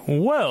right.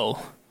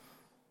 Well,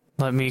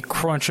 let me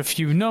crunch a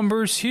few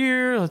numbers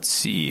here. Let's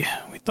see.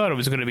 We thought it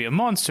was going to be a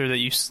monster that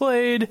you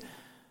slayed.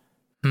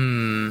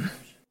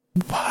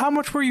 How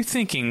much were you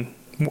thinking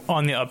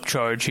on the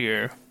upcharge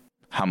here?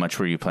 How much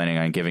were you planning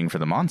on giving for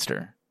the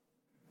monster?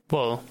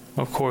 Well,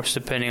 of course,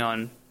 depending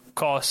on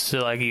costs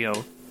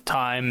to,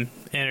 time,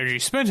 energy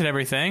spent and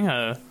everything.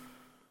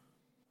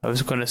 I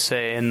was going to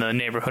say in the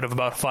neighborhood of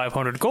about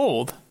 500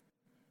 gold.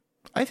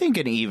 I think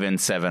an even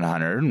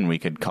 700, and we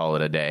could call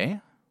it a day.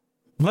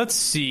 Let's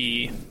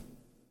see.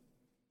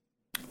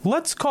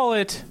 Let's call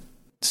it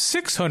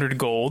 600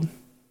 gold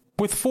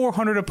with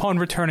 400 upon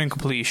returning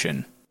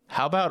completion.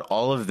 How about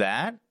all of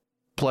that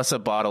plus a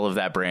bottle of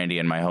that brandy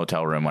in my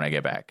hotel room when I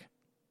get back?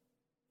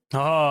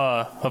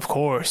 Of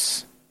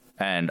course.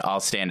 And I'll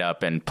stand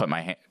up and put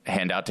my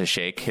hand out to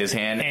shake his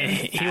hand. And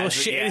he will as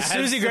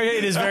soon as he grabs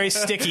it is very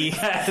sticky.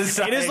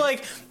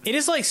 It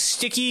is like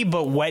sticky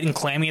but wet and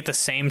clammy at the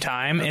same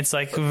time. It's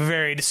like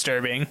very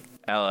disturbing.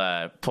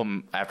 I'll pull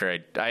him after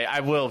I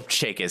will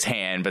shake his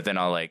hand, but then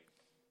I'll like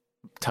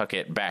tuck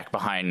it back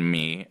behind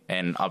me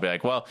and I'll be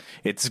like, well,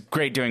 it's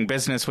great doing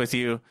business with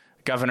you,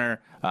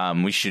 Governor.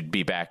 We should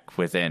be back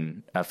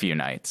within a few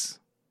nights.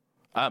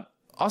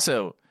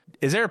 Also,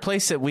 is there a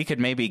place that we could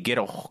maybe get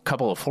a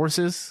couple of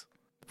horses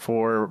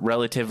for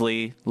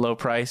relatively low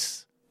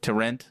price to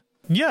rent?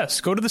 Yes,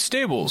 go to the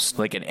stables.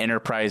 Like an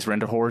enterprise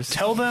rent-a-horse?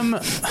 Tell them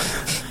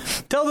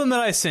that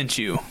I sent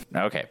you.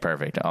 Okay,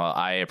 perfect.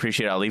 I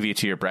appreciate it. I'll leave you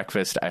to your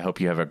breakfast. I hope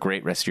you have a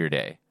great rest of your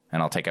day.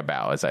 And I'll take a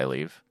bow as I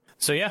leave.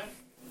 So yeah,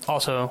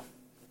 also,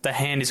 the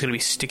hand is going to be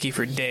sticky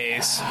for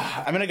days.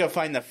 I'm going to go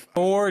find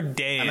 4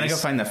 days. I'm going to go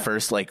find the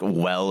first like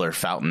well or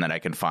fountain that I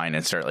can find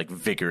and start like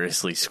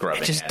vigorously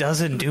scrubbing. It just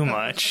doesn't do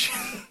much.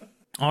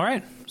 All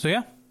right. So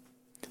yeah.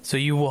 So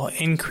you will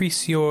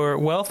increase your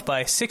wealth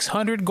by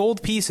 600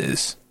 gold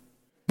pieces,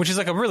 which is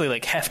like a really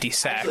like hefty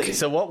sack. Actually,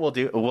 so what we'll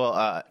do?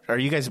 Well, were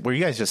you guys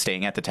just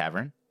staying at the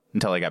tavern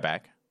until I got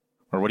back,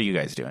 or what are you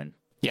guys doing?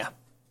 Yeah.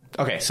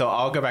 Okay, so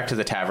I'll go back to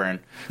the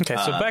tavern. Okay,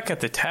 so back at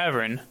the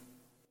tavern,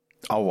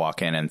 I'll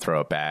walk in and throw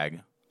a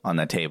bag on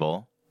the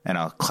table, and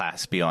I'll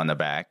clasp you on the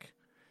back.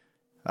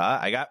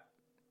 I got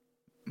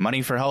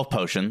money for health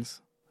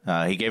potions.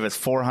 He gave us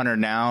 400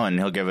 now, and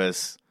he'll give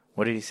us,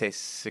 what did he say,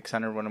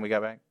 600 when we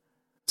got back?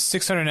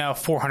 600 now,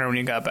 400 when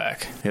you got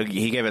back.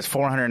 He gave us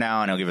 400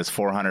 now, and he'll give us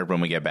 400 when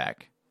we get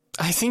back.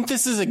 I think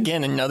this is,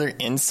 again, another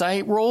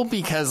insight roll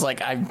because, like,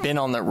 I've been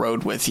on the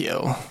road with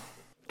you.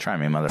 Try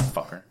me,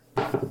 motherfucker.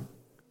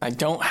 I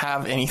don't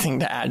have anything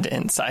to add to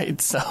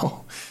insight,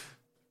 so...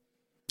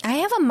 I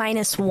have a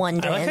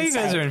 -1 to I like how you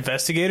guys insight. are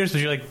investigators,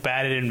 but you're like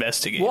bad at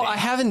investigating. Well, I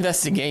have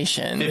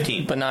investigation.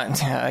 15. But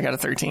not... I got a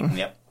 13.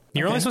 Yep.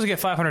 You're only supposed to get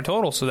 500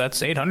 total, so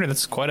that's 800.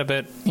 That's quite a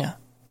bit. Yeah.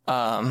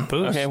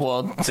 Boost. Okay,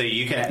 well... So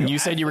you can. You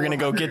said you were going to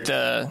go get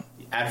the...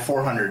 Add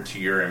 400 to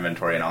your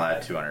inventory, and I'll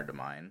add 200 to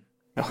mine.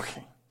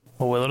 Okay.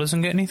 Well, Willow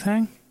doesn't get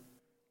anything?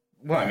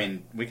 Well, I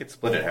mean, we could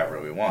split it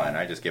however we want.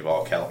 I just give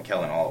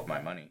Kellen all of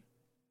my money.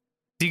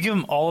 Do you give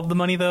him all of the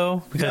money,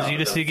 though? Because No,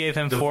 you gave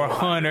him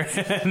 400.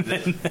 And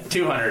then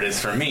 200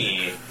 is for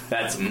me.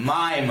 That's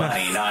my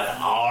money, not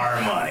our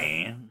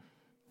money.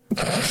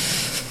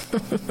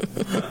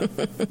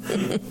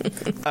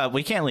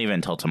 We can't leave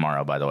until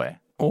tomorrow, by the way.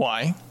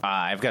 Why?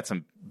 I've got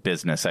some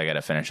business I got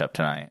to finish up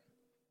tonight.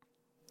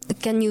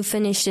 Can you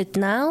finish it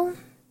now?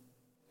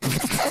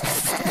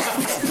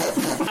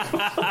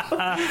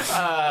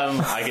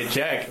 I can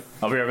check.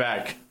 I'll be right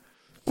back.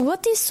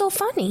 What is so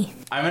funny?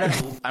 I'm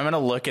gonna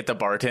look at the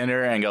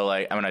bartender and go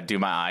like, I'm gonna do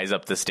my eyes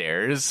up the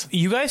stairs.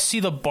 you guys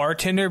see the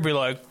bartender be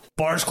like,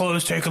 bar's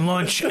closed, taking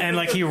lunch, and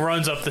like he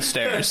runs up the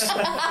stairs.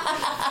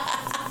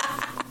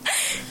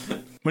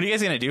 What are you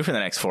guys gonna do for the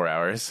next 4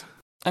 hours?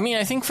 I mean,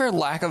 I think for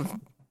lack of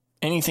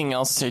anything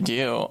else to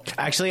do,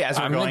 Actually, as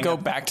I'm going to go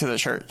back to the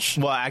church.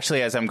 Well,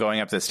 actually, as I'm going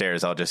up the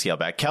stairs, I'll just yell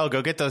back, Kel,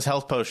 go get those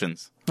health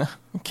potions.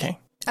 Okay.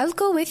 I'll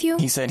go with you.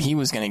 He said he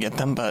was going to get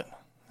them, but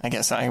I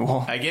guess I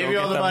will. I gave go you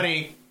all get the them.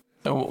 money.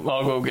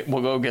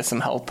 We'll go get some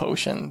health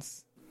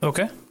potions.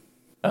 Okay.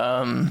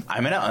 I'm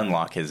gonna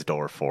unlock his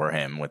door for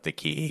him with the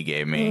key he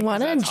gave me.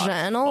 What a That's hot as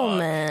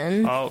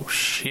gentleman. Oh,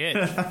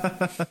 shit.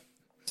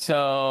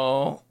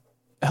 So,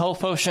 health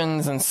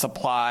potions and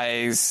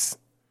supplies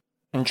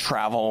and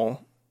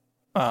travel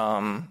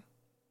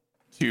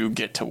to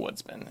get to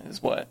Woodsman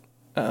is what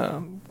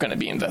I'm going to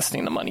be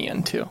investing the money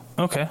into.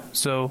 Okay.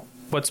 So,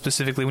 what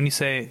specifically, when you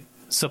say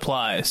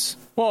supplies?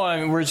 Well, I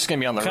mean, we're just going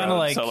to be on the Kind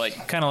road, of so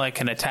like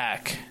an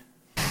attack.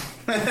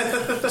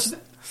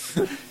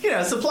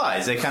 Yeah,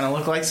 supplies. They kind of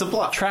look like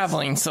supplies.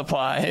 traveling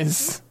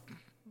supplies.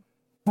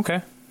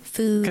 Okay.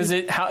 Food.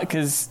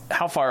 Because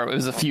how far? It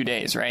was a few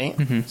days, right?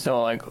 Mm-hmm.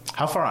 So, like,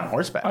 How far on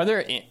horseback? are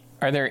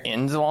there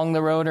inns along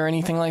the road or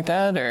anything like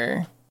that,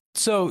 or?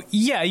 So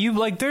yeah,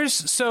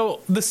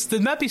 the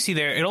map you see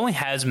there, it only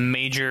has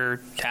major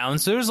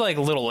towns. There's like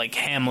little like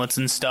hamlets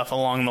and stuff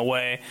along the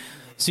way.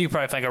 So you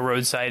probably find like a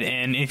roadside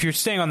inn. If you're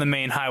staying on the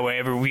main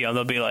highway,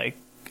 there'll be like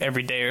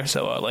every day or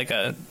so like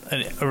a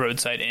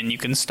roadside inn you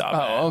can stop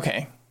at. Oh,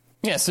 okay.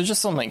 Yeah, so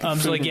just some like food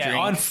So like and yeah,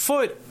 drink. on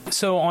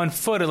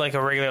foot at like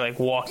a regular like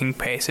walking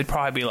pace, it'd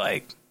probably be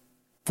like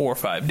 4 or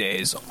 5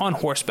 days. On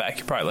horseback,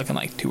 you're probably looking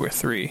like 2 or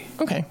 3.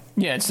 Okay.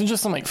 Yeah, it's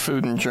just some like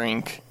food and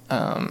drink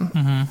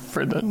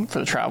for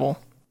the travel.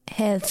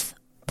 Health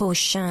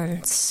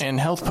potions. And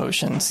health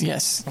potions.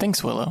 Yes.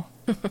 Thanks, Willow.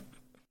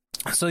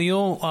 So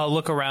you'll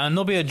look around.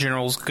 There'll be a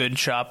general's goods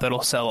shop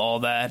that'll sell all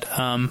that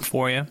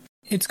for you.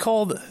 It's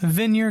called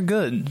Vineyard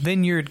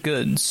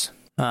Goods.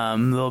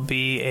 There'll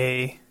be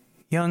a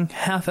young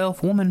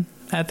half-elf woman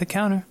at the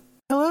counter.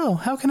 Hello,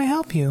 how can I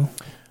help you?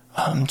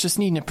 Just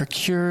needing to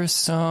procure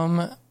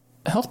some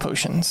health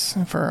potions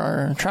for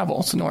our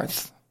travels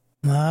north.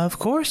 Of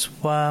course.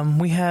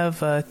 We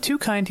have two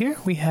kind here.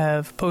 We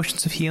have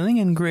potions of healing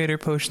and greater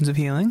potions of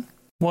healing.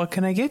 What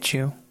can I get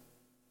you?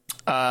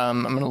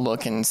 I'm gonna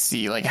look and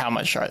see like how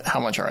much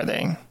are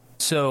they?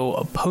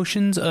 So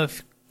potions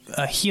of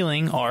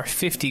healing are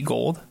 50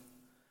 gold.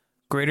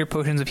 Greater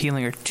potions of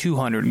healing are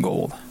 200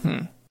 gold.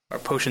 Or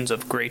potions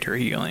of greater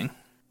healing.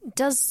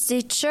 Does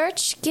the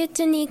church get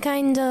any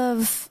kind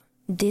of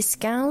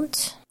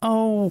discount?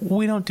 Oh,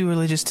 we don't do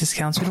religious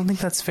discounts. We don't think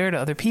that's fair to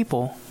other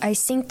people. I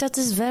think that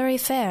is very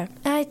fair.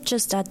 I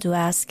just had to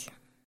ask.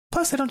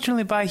 Plus, I don't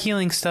generally buy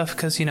healing stuff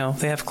because, they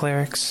have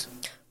clerics.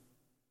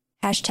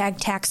 Hashtag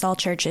tax all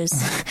churches.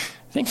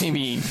 I think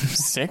maybe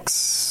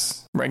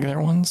 6 regular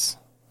ones.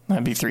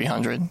 That'd be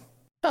 300.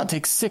 I'll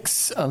take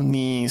 6 of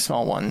the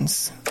small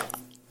ones.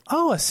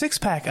 Oh, a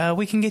 6-pack.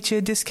 We can get you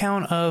a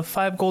discount of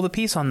 5 gold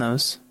apiece on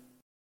those.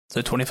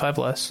 So 25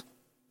 less.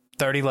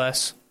 30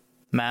 less.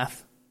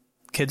 Math.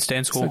 Kids stay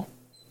in school.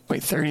 So,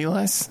 30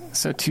 less?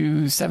 So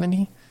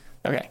 270?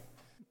 Okay.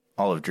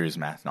 All of Drew's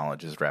math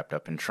knowledge is wrapped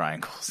up in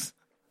triangles.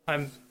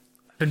 I'm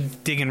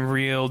digging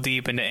real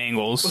deep into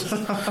angles.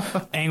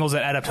 Angles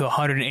that add up to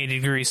 180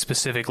 degrees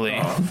specifically.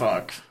 Oh,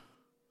 fuck.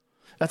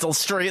 That's a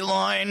straight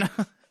line.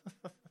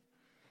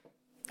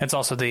 It's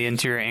also the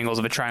interior angles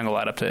of a triangle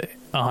add up to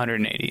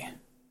 180.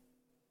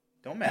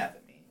 Don't math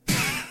at me.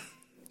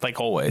 Like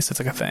always. It's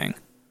like a thing.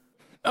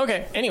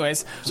 Okay,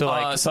 anyways. So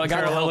I got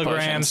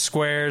parallelograms,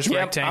 squares,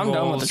 rectangles.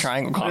 I'm done with the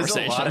triangle There's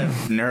conversation. a lot of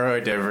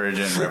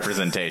neurodivergent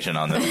representation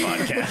on this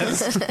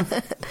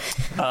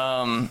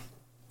podcast.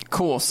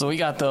 Cool, so we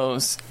got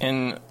those,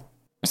 and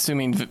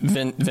assuming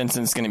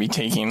Vincent's going to be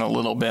taking a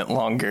little bit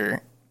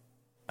longer,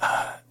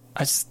 I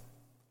just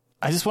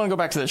want to go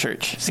back to the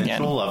church again.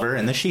 Sensual lover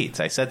in the sheets.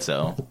 I said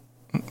so.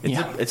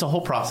 It's a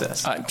whole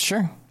process.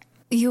 Sure.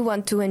 You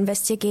want to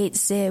investigate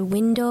the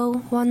window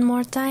one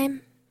more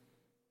time?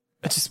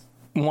 I just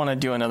want to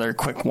do another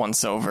quick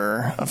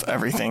once-over of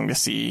everything to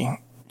see,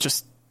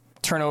 just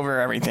turn over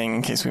everything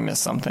in case we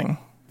miss something.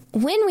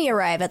 When we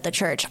arrive at the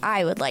church,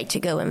 I would like to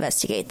go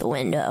investigate the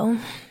window.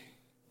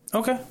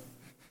 Okay.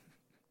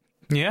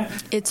 Yeah.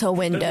 It's a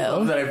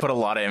window. That I put a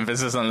lot of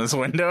emphasis on this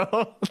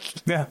window.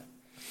 Yeah.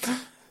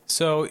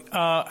 So,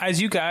 as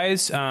you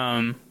guys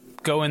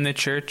go in the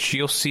church,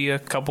 you'll see a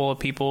couple of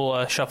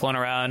people shuffling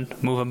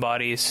around, moving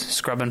bodies,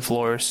 scrubbing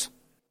floors.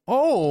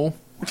 Oh,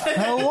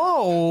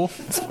 hello.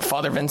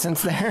 Father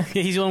Vincent's there?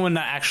 Yeah, he's the only one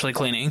not actually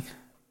cleaning.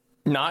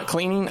 Not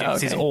cleaning? Yeah,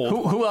 'cause he's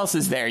old. Who else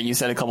is there? You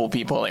said a couple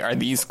people. Like, are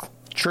these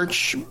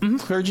church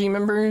clergy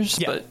members?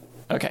 Yeah. But,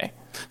 okay.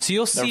 So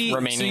you'll see... The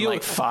remaining,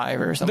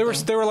 5 or something? There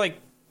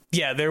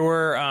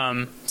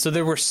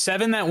were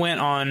 7 that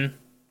went on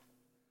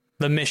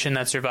the mission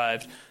that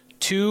survived.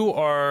 2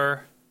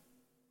 are,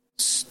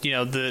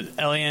 the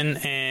Elian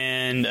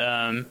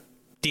and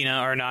Dina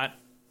are not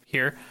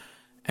here.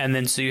 And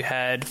then so you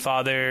had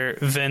Father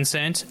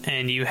Vincent,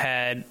 and you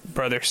had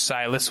Brother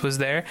Silas was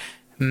there.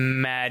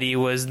 Maddie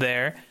was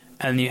there.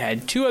 And you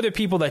had 2 other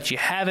people that you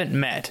haven't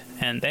met,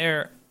 and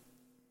they're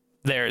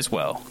there as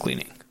well,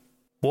 cleaning.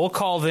 We'll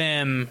call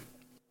them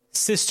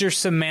Sister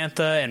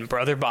Samantha and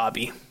Brother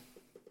Bobby.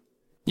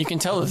 You can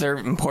tell that they're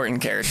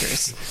important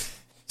characters.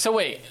 So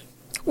wait.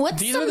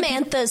 What's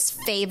Samantha's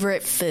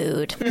favorite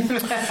food?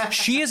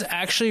 She is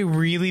actually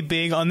really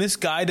big on this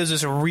guy. Does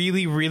this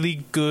really,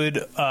 really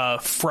good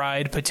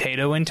fried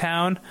potato in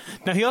town.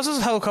 Now, he also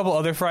has a couple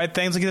other fried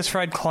things. Like he does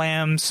fried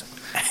clams.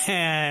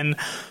 And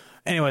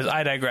anyways,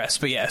 I digress.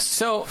 But yes.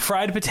 So,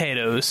 fried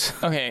potatoes.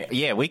 Okay.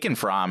 Yeah, we can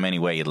fry them any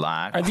way you'd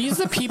like. Are these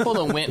the people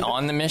that went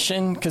on the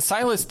mission? Because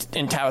Silas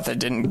and Tabitha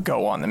didn't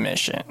go on the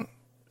mission.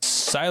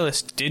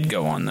 Silas did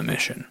go on the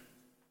mission.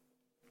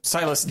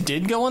 Silas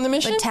did go on the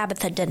mission? But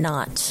Tabitha did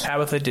not.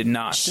 Tabitha did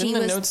not. Didn't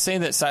the notes say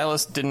that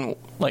Silas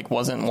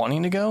wasn't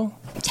wanting to go?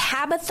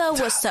 Tabitha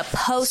was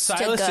supposed to go.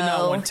 Silas did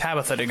not want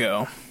Tabitha to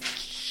go.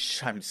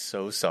 I'm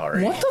so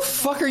sorry. What the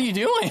fuck are you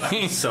doing?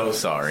 I'm so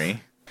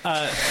sorry.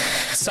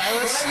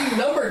 Silas, you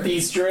numbered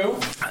these, Drew.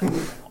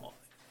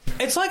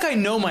 it's like I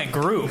know my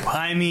group.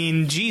 I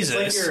mean, Jesus.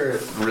 It's like you're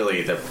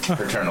really the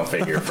paternal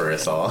figure for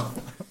us all.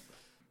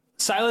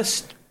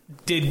 Silas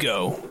did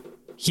go.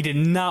 He did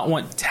not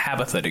want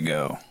Tabitha to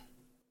go.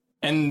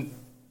 And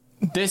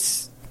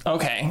this...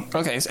 Okay.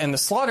 And the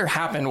slaughter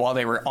happened while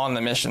they were on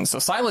the mission. So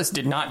Silas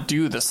did not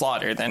do the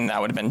slaughter. Then that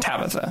would have been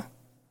Tabitha.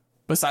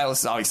 But Silas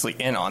is obviously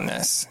in on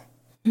this.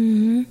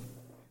 Mm-hmm.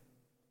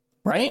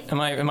 Right?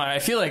 I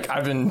feel like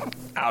I've been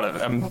out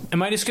of...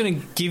 Am I just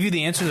going to give you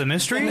the answer to the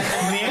mystery? The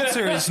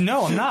answer is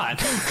no, I'm not.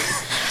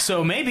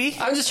 So maybe.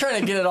 I'm just trying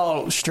to get it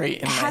all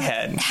straight in my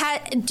head.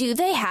 Do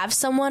they have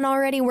someone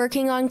already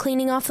working on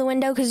cleaning off the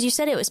window? Because you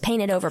said it was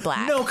painted over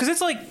black. No, because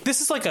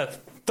this is like a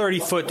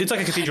 30-foot. It's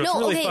like a cathedral. No, it's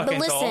really okay, fucking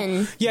but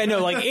listen. tall. Yeah,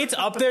 no, like it's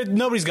up there.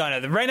 Nobody's gone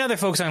there. Right now they're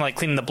focusing on like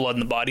cleaning the blood in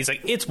the bodies.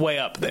 Like it's way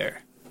up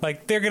there.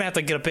 Like, they're going to have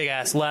to get a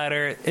big-ass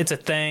ladder. It's a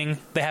thing.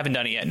 They haven't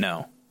done it yet,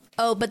 no.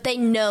 Oh, but they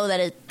know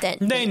that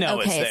They know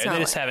okay, it's there. They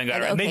just haven't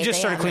got it right. Okay, They just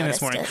started cleaning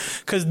this morning.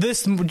 Because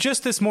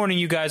just this morning,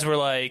 you guys were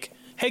like,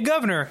 hey,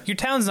 governor, your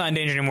town's not in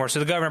danger anymore. So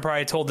the governor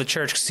probably told the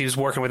church, because he was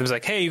working with them, he was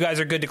like, hey, you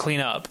guys are good to clean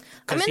up.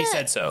 Because he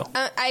said so.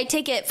 I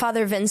take it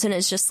Father Vincent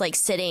is just like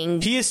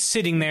sitting. He is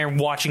sitting there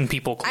watching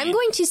people clean. I'm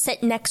going to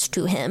sit next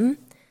to him.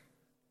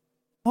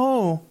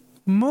 Oh,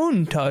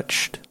 moon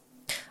touched.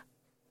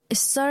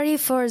 Sorry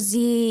for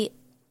the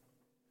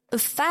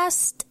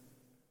fast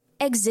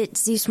exit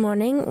this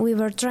morning. We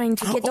were trying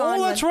to get on.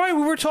 Oh, that's right.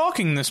 We were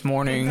talking this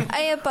morning.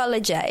 I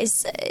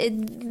apologize.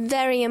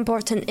 Very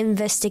important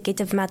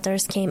investigative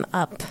matters came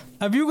up.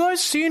 Have you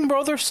guys seen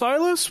Brother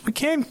Silas? We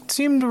can't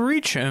seem to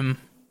reach him.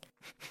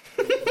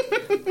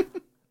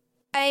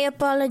 I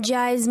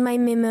apologize. My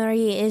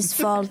memory is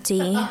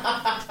faulty.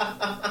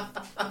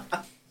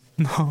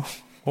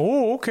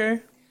 Oh, okay.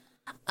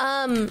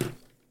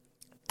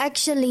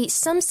 Actually,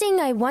 something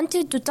I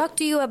wanted to talk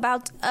to you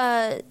about.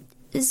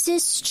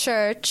 This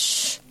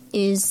church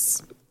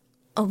is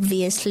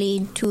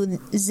obviously to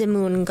the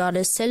moon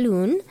goddess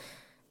Selûne,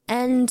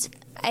 and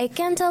I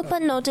can't help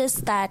but notice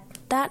that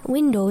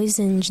window is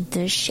in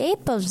the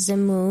shape of the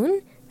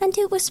moon, and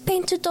it was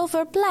painted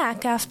over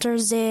black after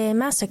the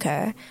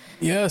massacre.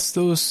 Yes,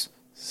 those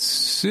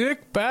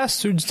sick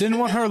bastards didn't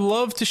want her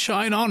love to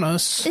shine on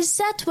us. Is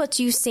that what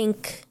you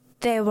think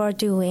they were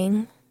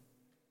doing?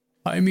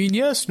 I mean,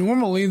 yes,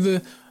 normally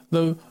the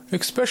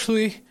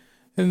especially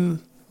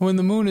when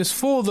the moon is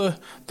full, the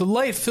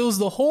light fills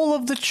the whole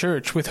of the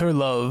church with her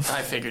love.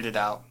 I figured it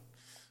out.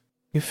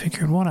 You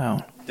figured what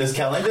out? Does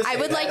Kellen just I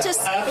would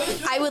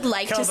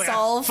like to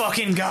solve. I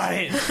fucking got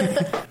it.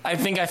 I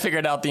think I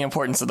figured out the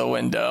importance of the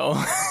window.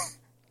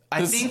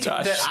 I think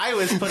that I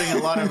was putting a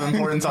lot of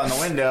importance on the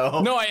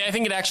window. No, I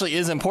think it actually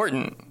is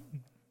important.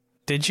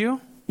 Did you?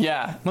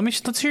 Yeah.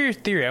 Let's hear your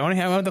theory.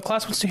 The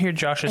class wants to hear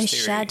Josh's A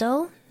theory.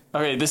 shadow?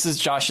 Okay, this is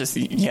Josh's.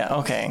 Yeah.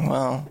 Okay.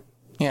 Well.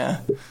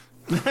 Yeah.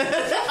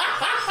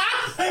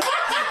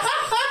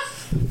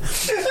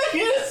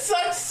 You just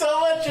sucked so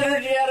much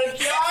energy out of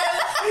John.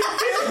 He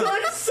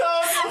looks so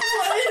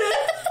deflated.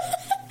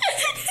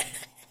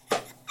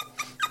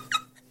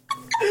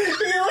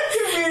 He looked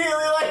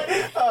immediately like,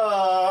 oh.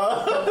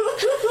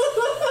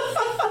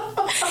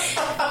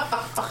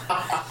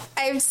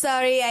 I'm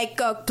sorry I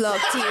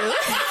cock-blocked you.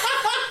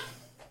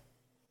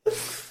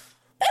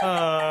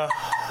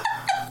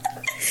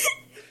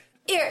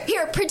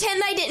 Here,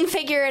 pretend I didn't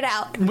figure it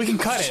out. We can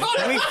cut it.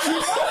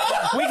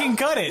 We can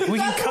cut it. We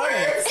can cut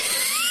it.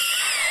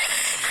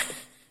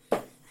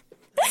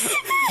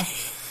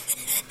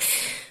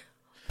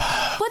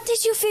 What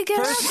did you figure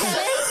out,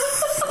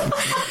 Kevin?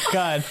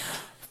 God.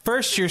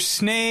 First your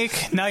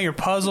snake, now your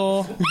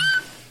puzzle.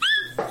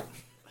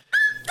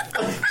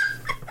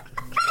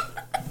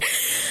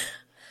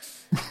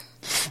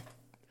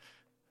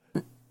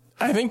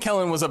 I think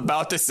Kellen was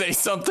about to say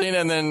something,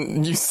 and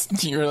then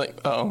you were like,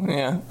 "Oh,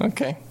 yeah,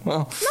 okay,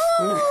 well."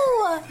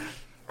 No,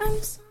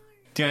 I'm sorry.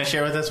 Do you want to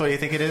share with us what you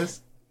think it is?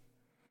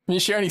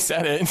 She already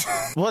said it.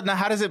 Well, now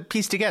how does it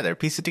piece together?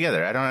 Piece it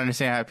together. I don't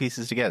understand how it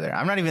pieces together.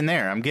 I'm not even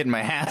there. I'm getting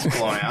my ass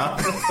blown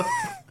out.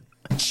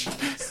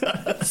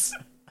 Jesus.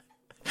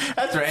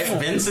 That's right.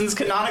 Vincent's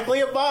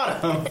canonically a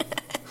bottom.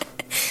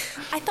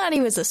 I thought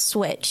he was a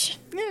switch.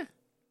 Yeah.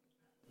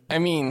 I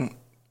mean,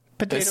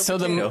 Potato.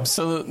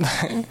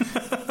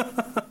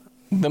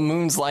 the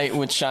moon's light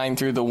would shine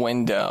through the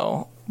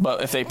window,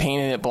 but if they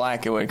painted it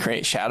black, it would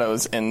create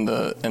shadows in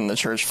the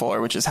church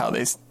floor, which is how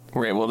they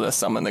were able to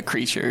summon the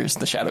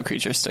shadow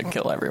creatures, to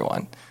kill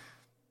everyone.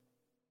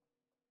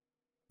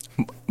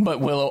 But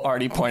Willow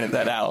already pointed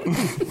that out.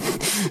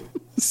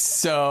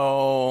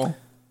 So,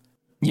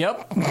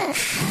 yep.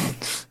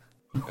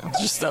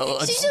 She's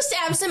just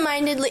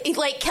absentmindedly,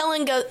 like,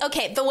 Kellen goes,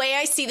 okay, the way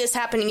I see this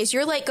happening is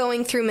you're, like,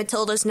 going through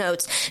Matilda's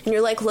notes, and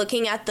you're, like,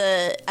 looking at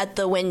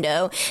the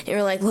window, and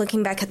you're, like,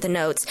 looking back at the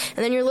notes,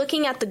 and then you're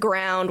looking at the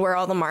ground where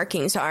all the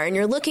markings are, and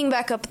you're looking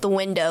back up at the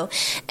window,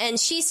 and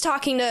she's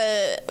talking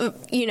to,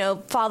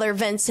 Father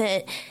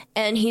Vincent,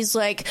 and he's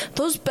like,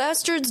 those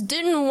bastards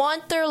didn't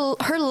want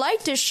her light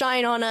to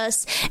shine on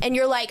us, and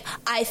you're like,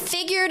 I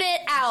figured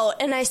it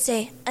out, and I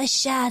say, a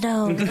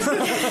shadow. And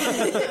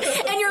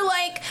you're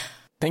like,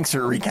 thanks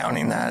for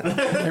recounting that.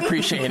 I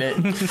appreciate it.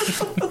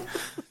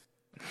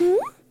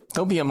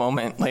 There'll be a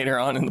moment later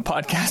on in the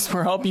podcast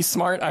where I'll be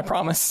smart, I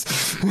promise.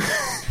 We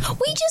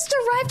just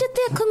arrived at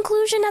the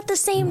conclusion at the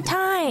same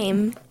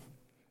time.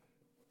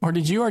 Or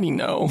did you already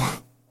know?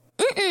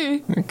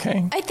 Mm-mm.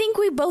 Okay. I think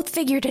we both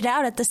figured it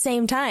out at the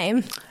same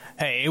time.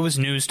 Hey, it was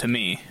news to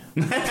me.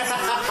 Wait,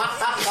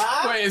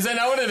 is that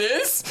not what it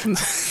is?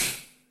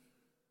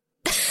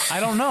 I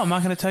don't know. I'm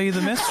not going to tell you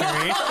the mystery.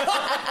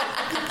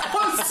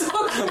 I'm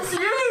so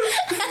confused.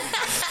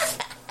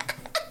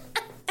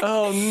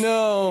 Oh,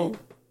 no.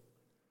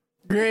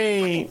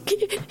 Great.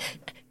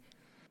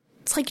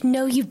 It's like,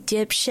 no, you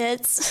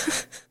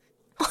dipshits.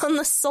 On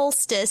the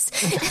solstice,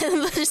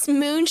 and this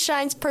moon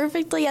shines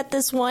perfectly at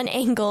this one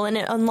angle, and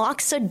it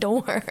unlocks a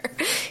door.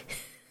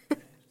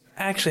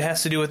 actually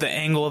has to do with the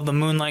angle of the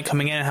moonlight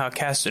coming in and how it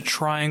casts a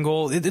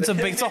triangle. It's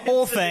a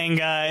whole thing,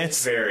 guys.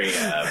 It's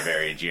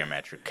very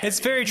geometric. It's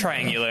very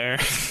triangular.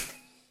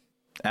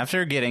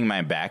 After getting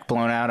my back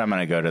blown out, I'm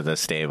going to go to the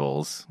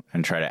stables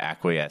and try to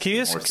acquiesce. Can you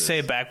just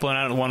say back blown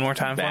out one more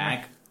time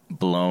back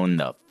blown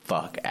the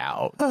fuck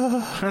out?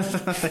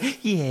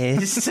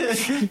 Yes.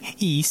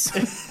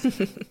 Yes.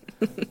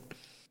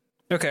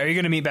 Okay, are you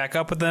going to meet back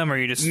up with them, or are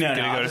you just going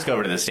to go? Just go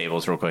over to the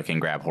stables real quick and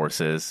grab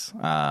horses.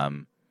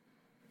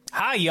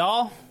 Hi,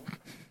 y'all.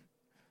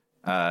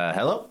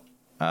 Hello.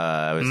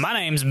 My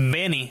name's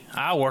Benny.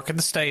 I work at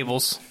the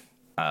stables.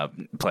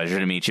 Pleasure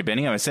to meet you,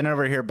 Benny. I was sent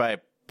over here by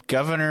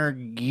Governor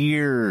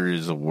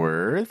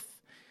Gearsworth.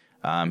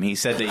 He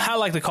said that I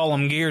like to call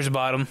him Gears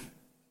Bottom.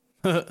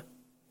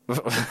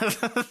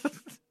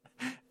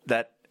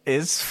 That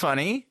is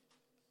funny.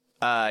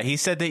 He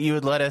said that you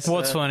would let us.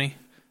 What's funny?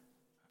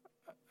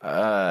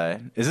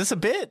 Is this a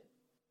bit?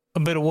 A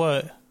bit of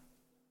what?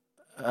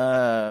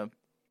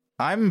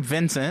 I'm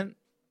Vincent.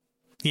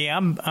 Yeah,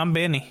 I'm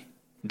Benny.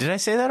 Did I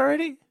say that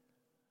already?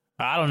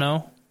 I don't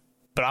know,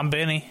 but I'm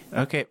Benny.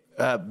 Okay,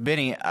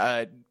 Benny.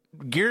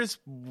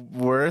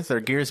 Gearsworth or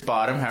Gears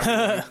Bottom.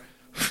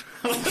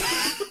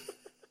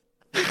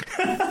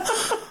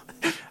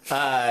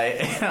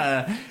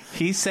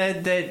 He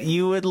said that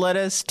you would let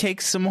us take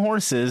some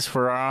horses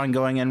for our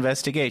ongoing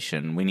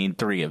investigation. We need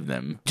 3 of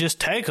them. Just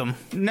take them.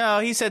 No,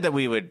 he said that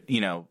we would,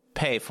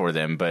 pay for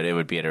them, but it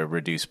would be at a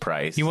reduced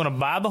price. You want to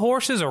buy the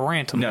horses or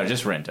rent them? No,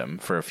 just rent them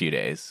for a few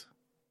days.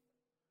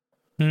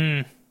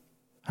 How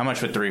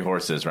much would 3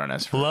 horses run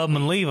us for? Love them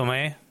and leave them,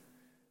 eh?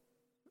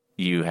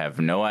 You have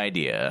no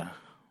idea.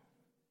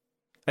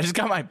 I just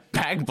got my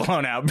back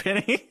blown out,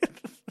 Benny.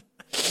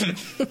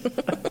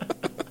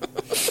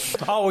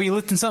 Oh, were you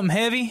lifting something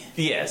heavy?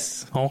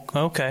 Yes. Oh,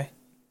 okay.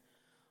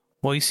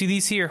 Well, you see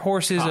these here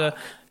horses,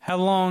 how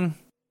long...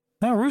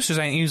 No, roosters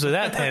ain't usually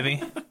that heavy.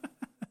 God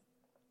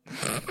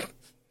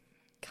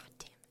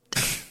damn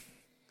it.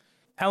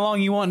 How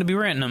long you wanting to be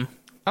renting them?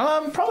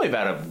 Probably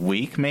about a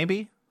week,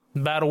 maybe.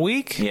 About a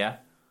week? Yeah.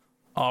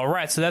 All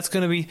right, so that's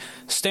going to be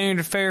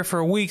standard fare for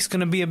a week. It's going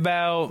to be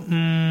about,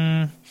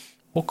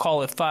 we'll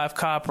call it 5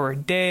 copper a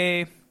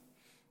day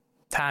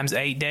times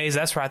 8 days.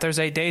 That's right, there's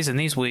 8 days in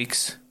these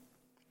weeks.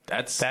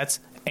 That's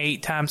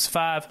 8 times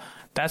 5.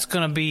 That's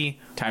going to be...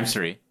 Times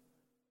 3.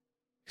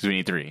 Because we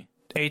need 3.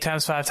 8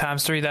 times 5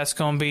 times 3, that's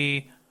going to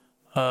be...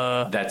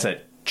 That's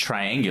a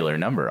triangular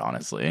number,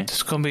 honestly.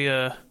 It's going to be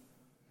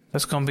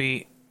That's going to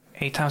be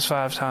 8 times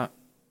 5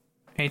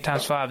 8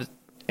 times 5...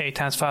 8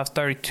 times 5,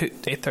 32,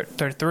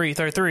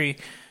 33,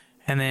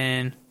 and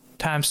then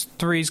times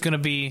 3 is going to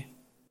be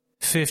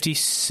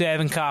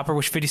 57 copper,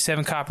 which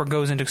 57 copper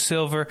goes into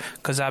silver,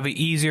 because that'll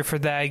be easier for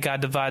that. You got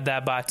to divide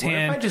that by 10. What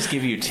if I just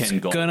give you 10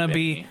 gold?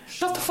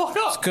 Shut the fuck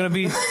up.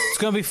 It's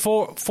gonna be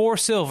 4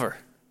 silver.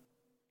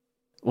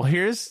 Well,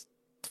 here's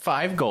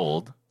 5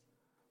 gold.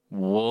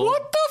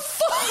 What the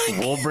fuck?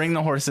 We'll bring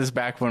the horses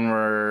back when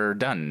we're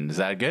done. Is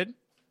that good?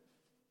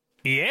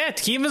 Yeah,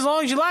 keep them as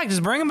long as you like.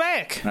 Just bring them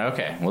back.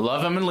 Okay, we'll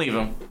love them and leave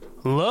them.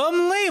 Love them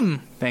and leave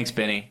them. Thanks,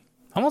 Benny.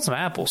 I want some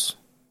apples.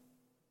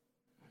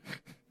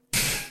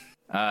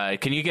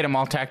 Can you get them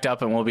all tacked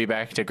up and we'll be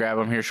back to grab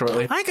them here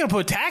shortly? I ain't gonna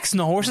put tax in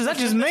the horses. That's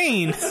just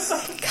mean.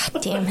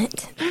 God damn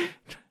it.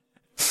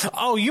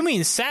 Oh, you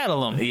mean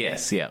saddle them?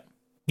 Yes, yeah.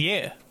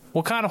 Yeah.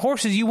 What kind of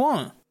horses you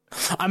want?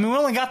 I mean, we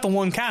only got the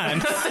one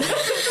kind.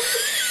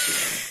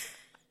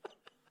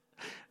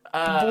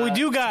 But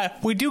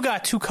we do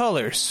got 2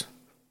 colors.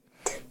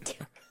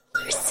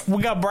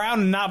 We got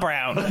brown and not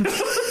brown.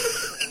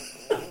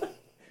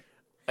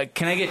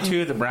 Can I get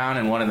 2 of the brown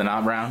and 1 of the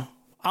not brown?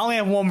 I only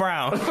have 1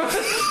 brown.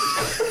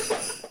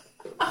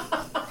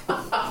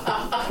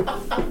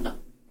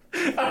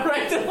 All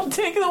right, then I'll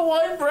take the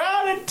 1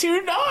 brown and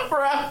 2 not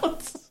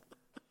browns.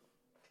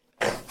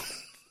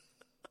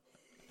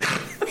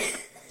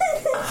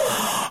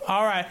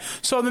 All right.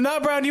 So the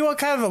not brown, do you want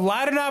kind of the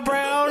lighter not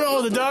brown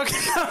or the darker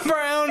not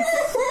brown?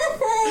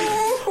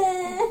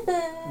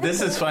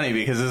 This is funny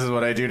because this is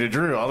what I do to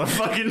Drew all the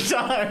fucking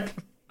time.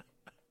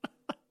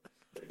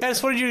 I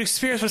just wanted you to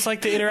experience what it's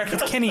like to interact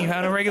with Kenny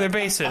on a regular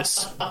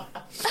basis.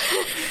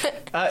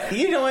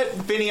 You know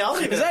what, Benny? I'll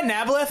do Is that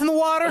Nabaleth in the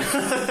water?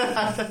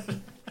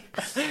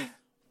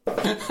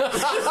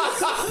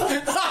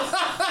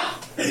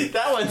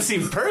 That one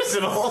seemed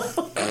personal.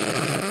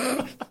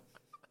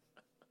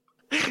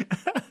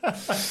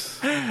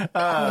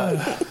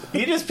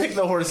 You just pick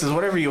the horses,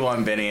 whatever you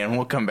want, Benny, and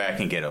we'll come back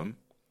and get them.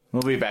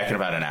 We'll be back in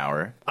about an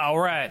hour. All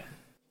right.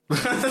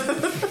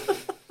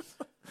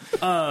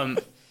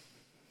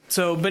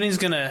 So Benny's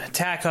gonna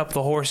tack up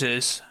the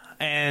horses,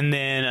 and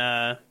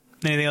then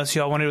anything else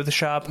y'all want to do with the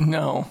shop?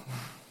 No.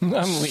 I'm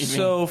leaving.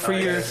 So for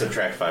your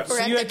subtract 5. We're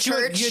at the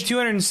church. You had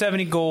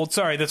 270 gold.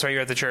 Sorry, that's right.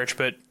 You're at the church,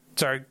 but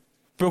sorry.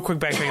 Real quick,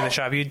 backtracking the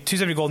shop. You had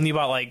 270 gold, and you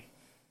bought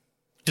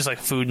just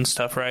food and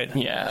stuff, right?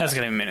 Yeah. That's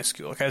gonna be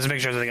minuscule. Okay, let's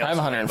make sure everything else. I have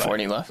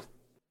 140 left.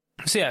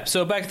 So yeah,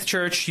 so back at the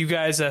church, you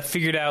guys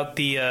figured out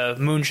the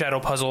moon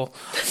shadow puzzle,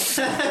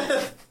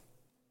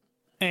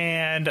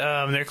 And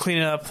they're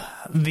cleaning up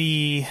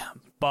the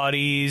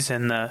bodies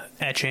and the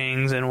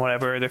etchings and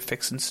whatever. They're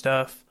fixing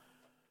stuff.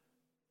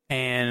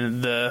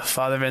 And the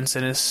Father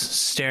Vincent is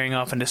staring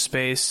off into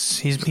space.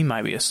 He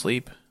might be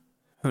asleep.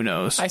 Who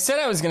knows? I said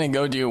I was going to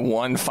go do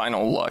one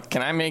final look.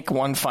 Can I make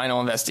one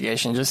final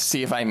investigation just to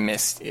see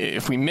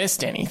if we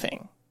missed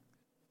anything?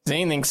 Does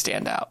anything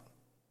stand out?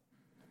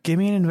 Give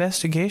me an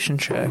investigation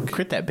check.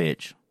 Crit that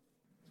bitch.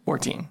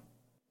 14.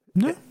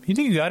 No, you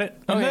think you got it?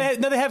 Okay.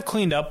 They have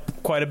cleaned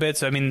up quite a bit,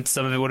 so I mean,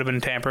 some of it would have been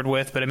tampered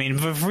with. But I mean,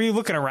 if you're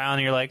looking around,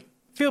 you're like,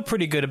 feel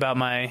pretty good about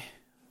my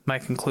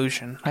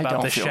conclusion I about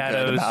don't the feel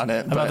shadows, good about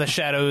it, about but- the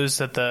shadows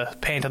that the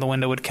paint on the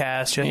window would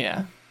cast.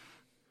 Yeah.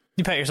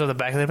 You pat yourself on the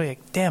back of the head,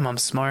 like, damn, I'm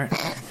smart.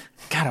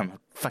 God, I'm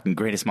fucking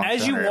greatest monster.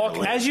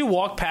 As you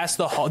walk past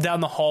down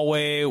the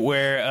hallway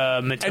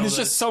where Matilda, And it's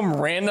just some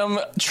random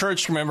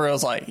church member. I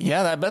was like,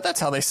 yeah, I bet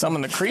that's how they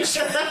summon the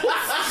creature.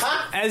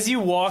 as you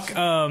walk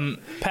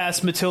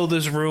past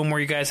Matilda's room where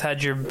you guys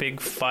had your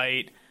big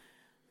fight,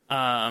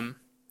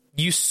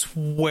 you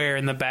swear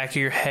in the back of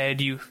your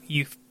head you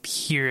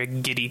hear a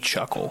giddy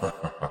chuckle.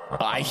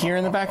 I hear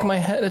in the back of my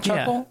head a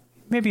chuckle. Yeah,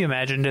 maybe you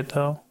imagined it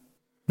though.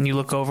 And you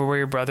look over where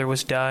your brother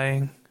was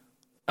dying.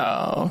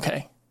 Oh,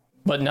 okay.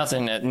 But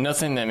nothing that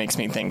makes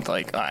me think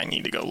like I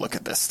need to go look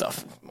at this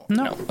stuff.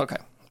 No. Okay.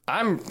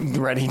 I'm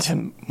ready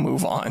to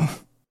move on.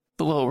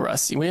 A little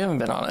rusty. We haven't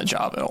been on a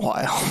job in a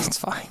while. It's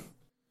fine.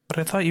 But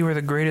I thought you were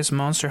the greatest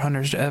monster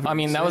hunters to ever. I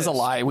mean, that was a exist.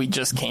 lie. We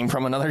just came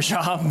from another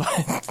job,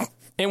 but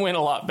it went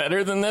a lot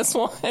better than this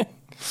one.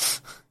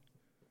 It's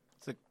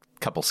a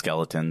couple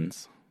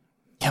skeletons.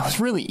 Yeah, it was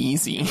really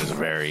easy. It's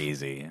very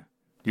easy.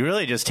 You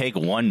really just take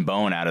one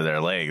bone out of their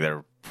leg.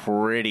 They're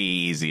pretty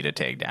easy to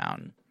take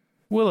down.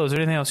 Willow, is there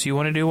anything else you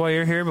want to do while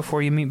you're here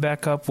before you meet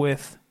back up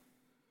with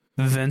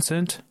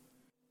Vincent?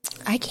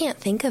 I can't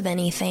think of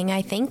anything.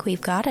 I think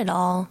we've got it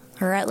all.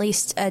 Or at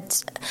least, I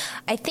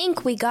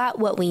think we got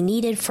what we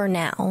needed for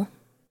now.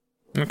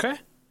 Okay.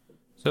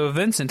 So,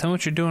 Vincent, tell me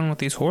what you're doing with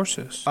these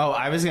horses. Oh,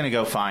 I was going to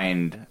go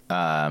find...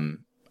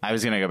 I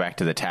was going to go back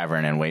to the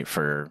tavern and wait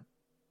for...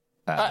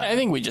 I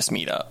think we just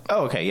meet up.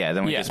 Oh, okay, yeah.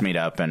 Then we Yeah. just meet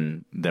up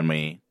and then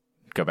we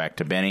go back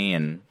to Benny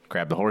and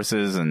grab the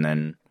horses and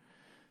then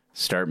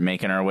start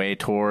making our way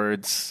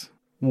towards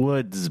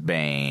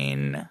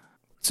Woodsbane.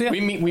 So, yeah.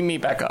 We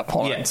meet back up.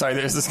 Hold Yeah. on. Sorry,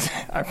 there's this.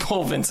 I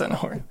pull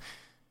Vincent over.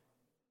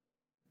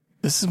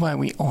 This is why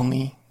it's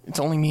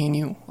only me and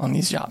you on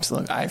these jobs.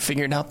 Look, I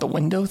figured out the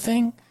window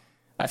thing.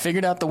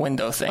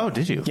 Oh,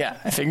 did you? Yeah,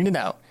 I figured it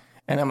out.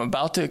 And I'm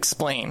about to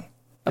explain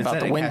about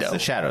the window. The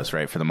shadows,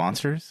 right? For the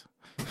monsters?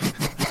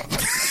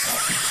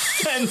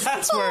 And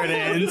that's where it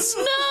ends.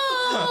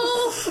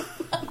 No!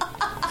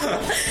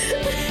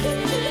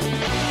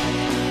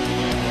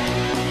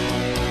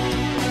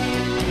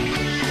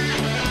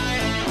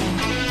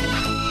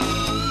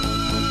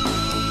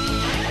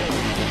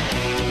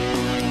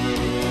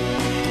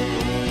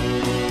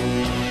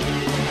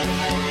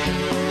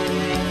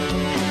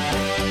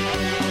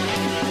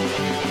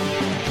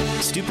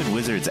 Stupid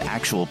Wizards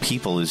Actual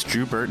People is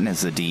Drew Burton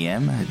as the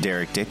DM,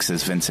 Derek Dix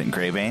as Vincent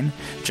Greybane,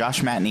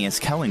 Josh Matney as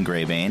Kellen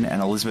Greybane,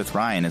 and Elizabeth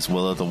Ryan as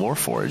Willow the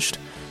Warforged.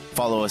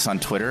 Follow us on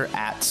Twitter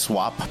at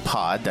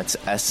SwapPod, that's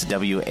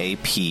SWAPPOD,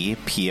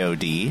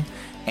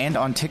 and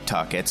on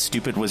TikTok at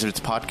Stupid Wizards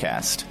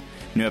Podcast.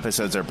 New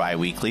episodes are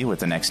bi-weekly, with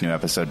the next new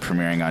episode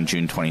premiering on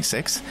June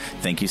 26th.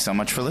 Thank you so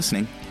much for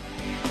listening.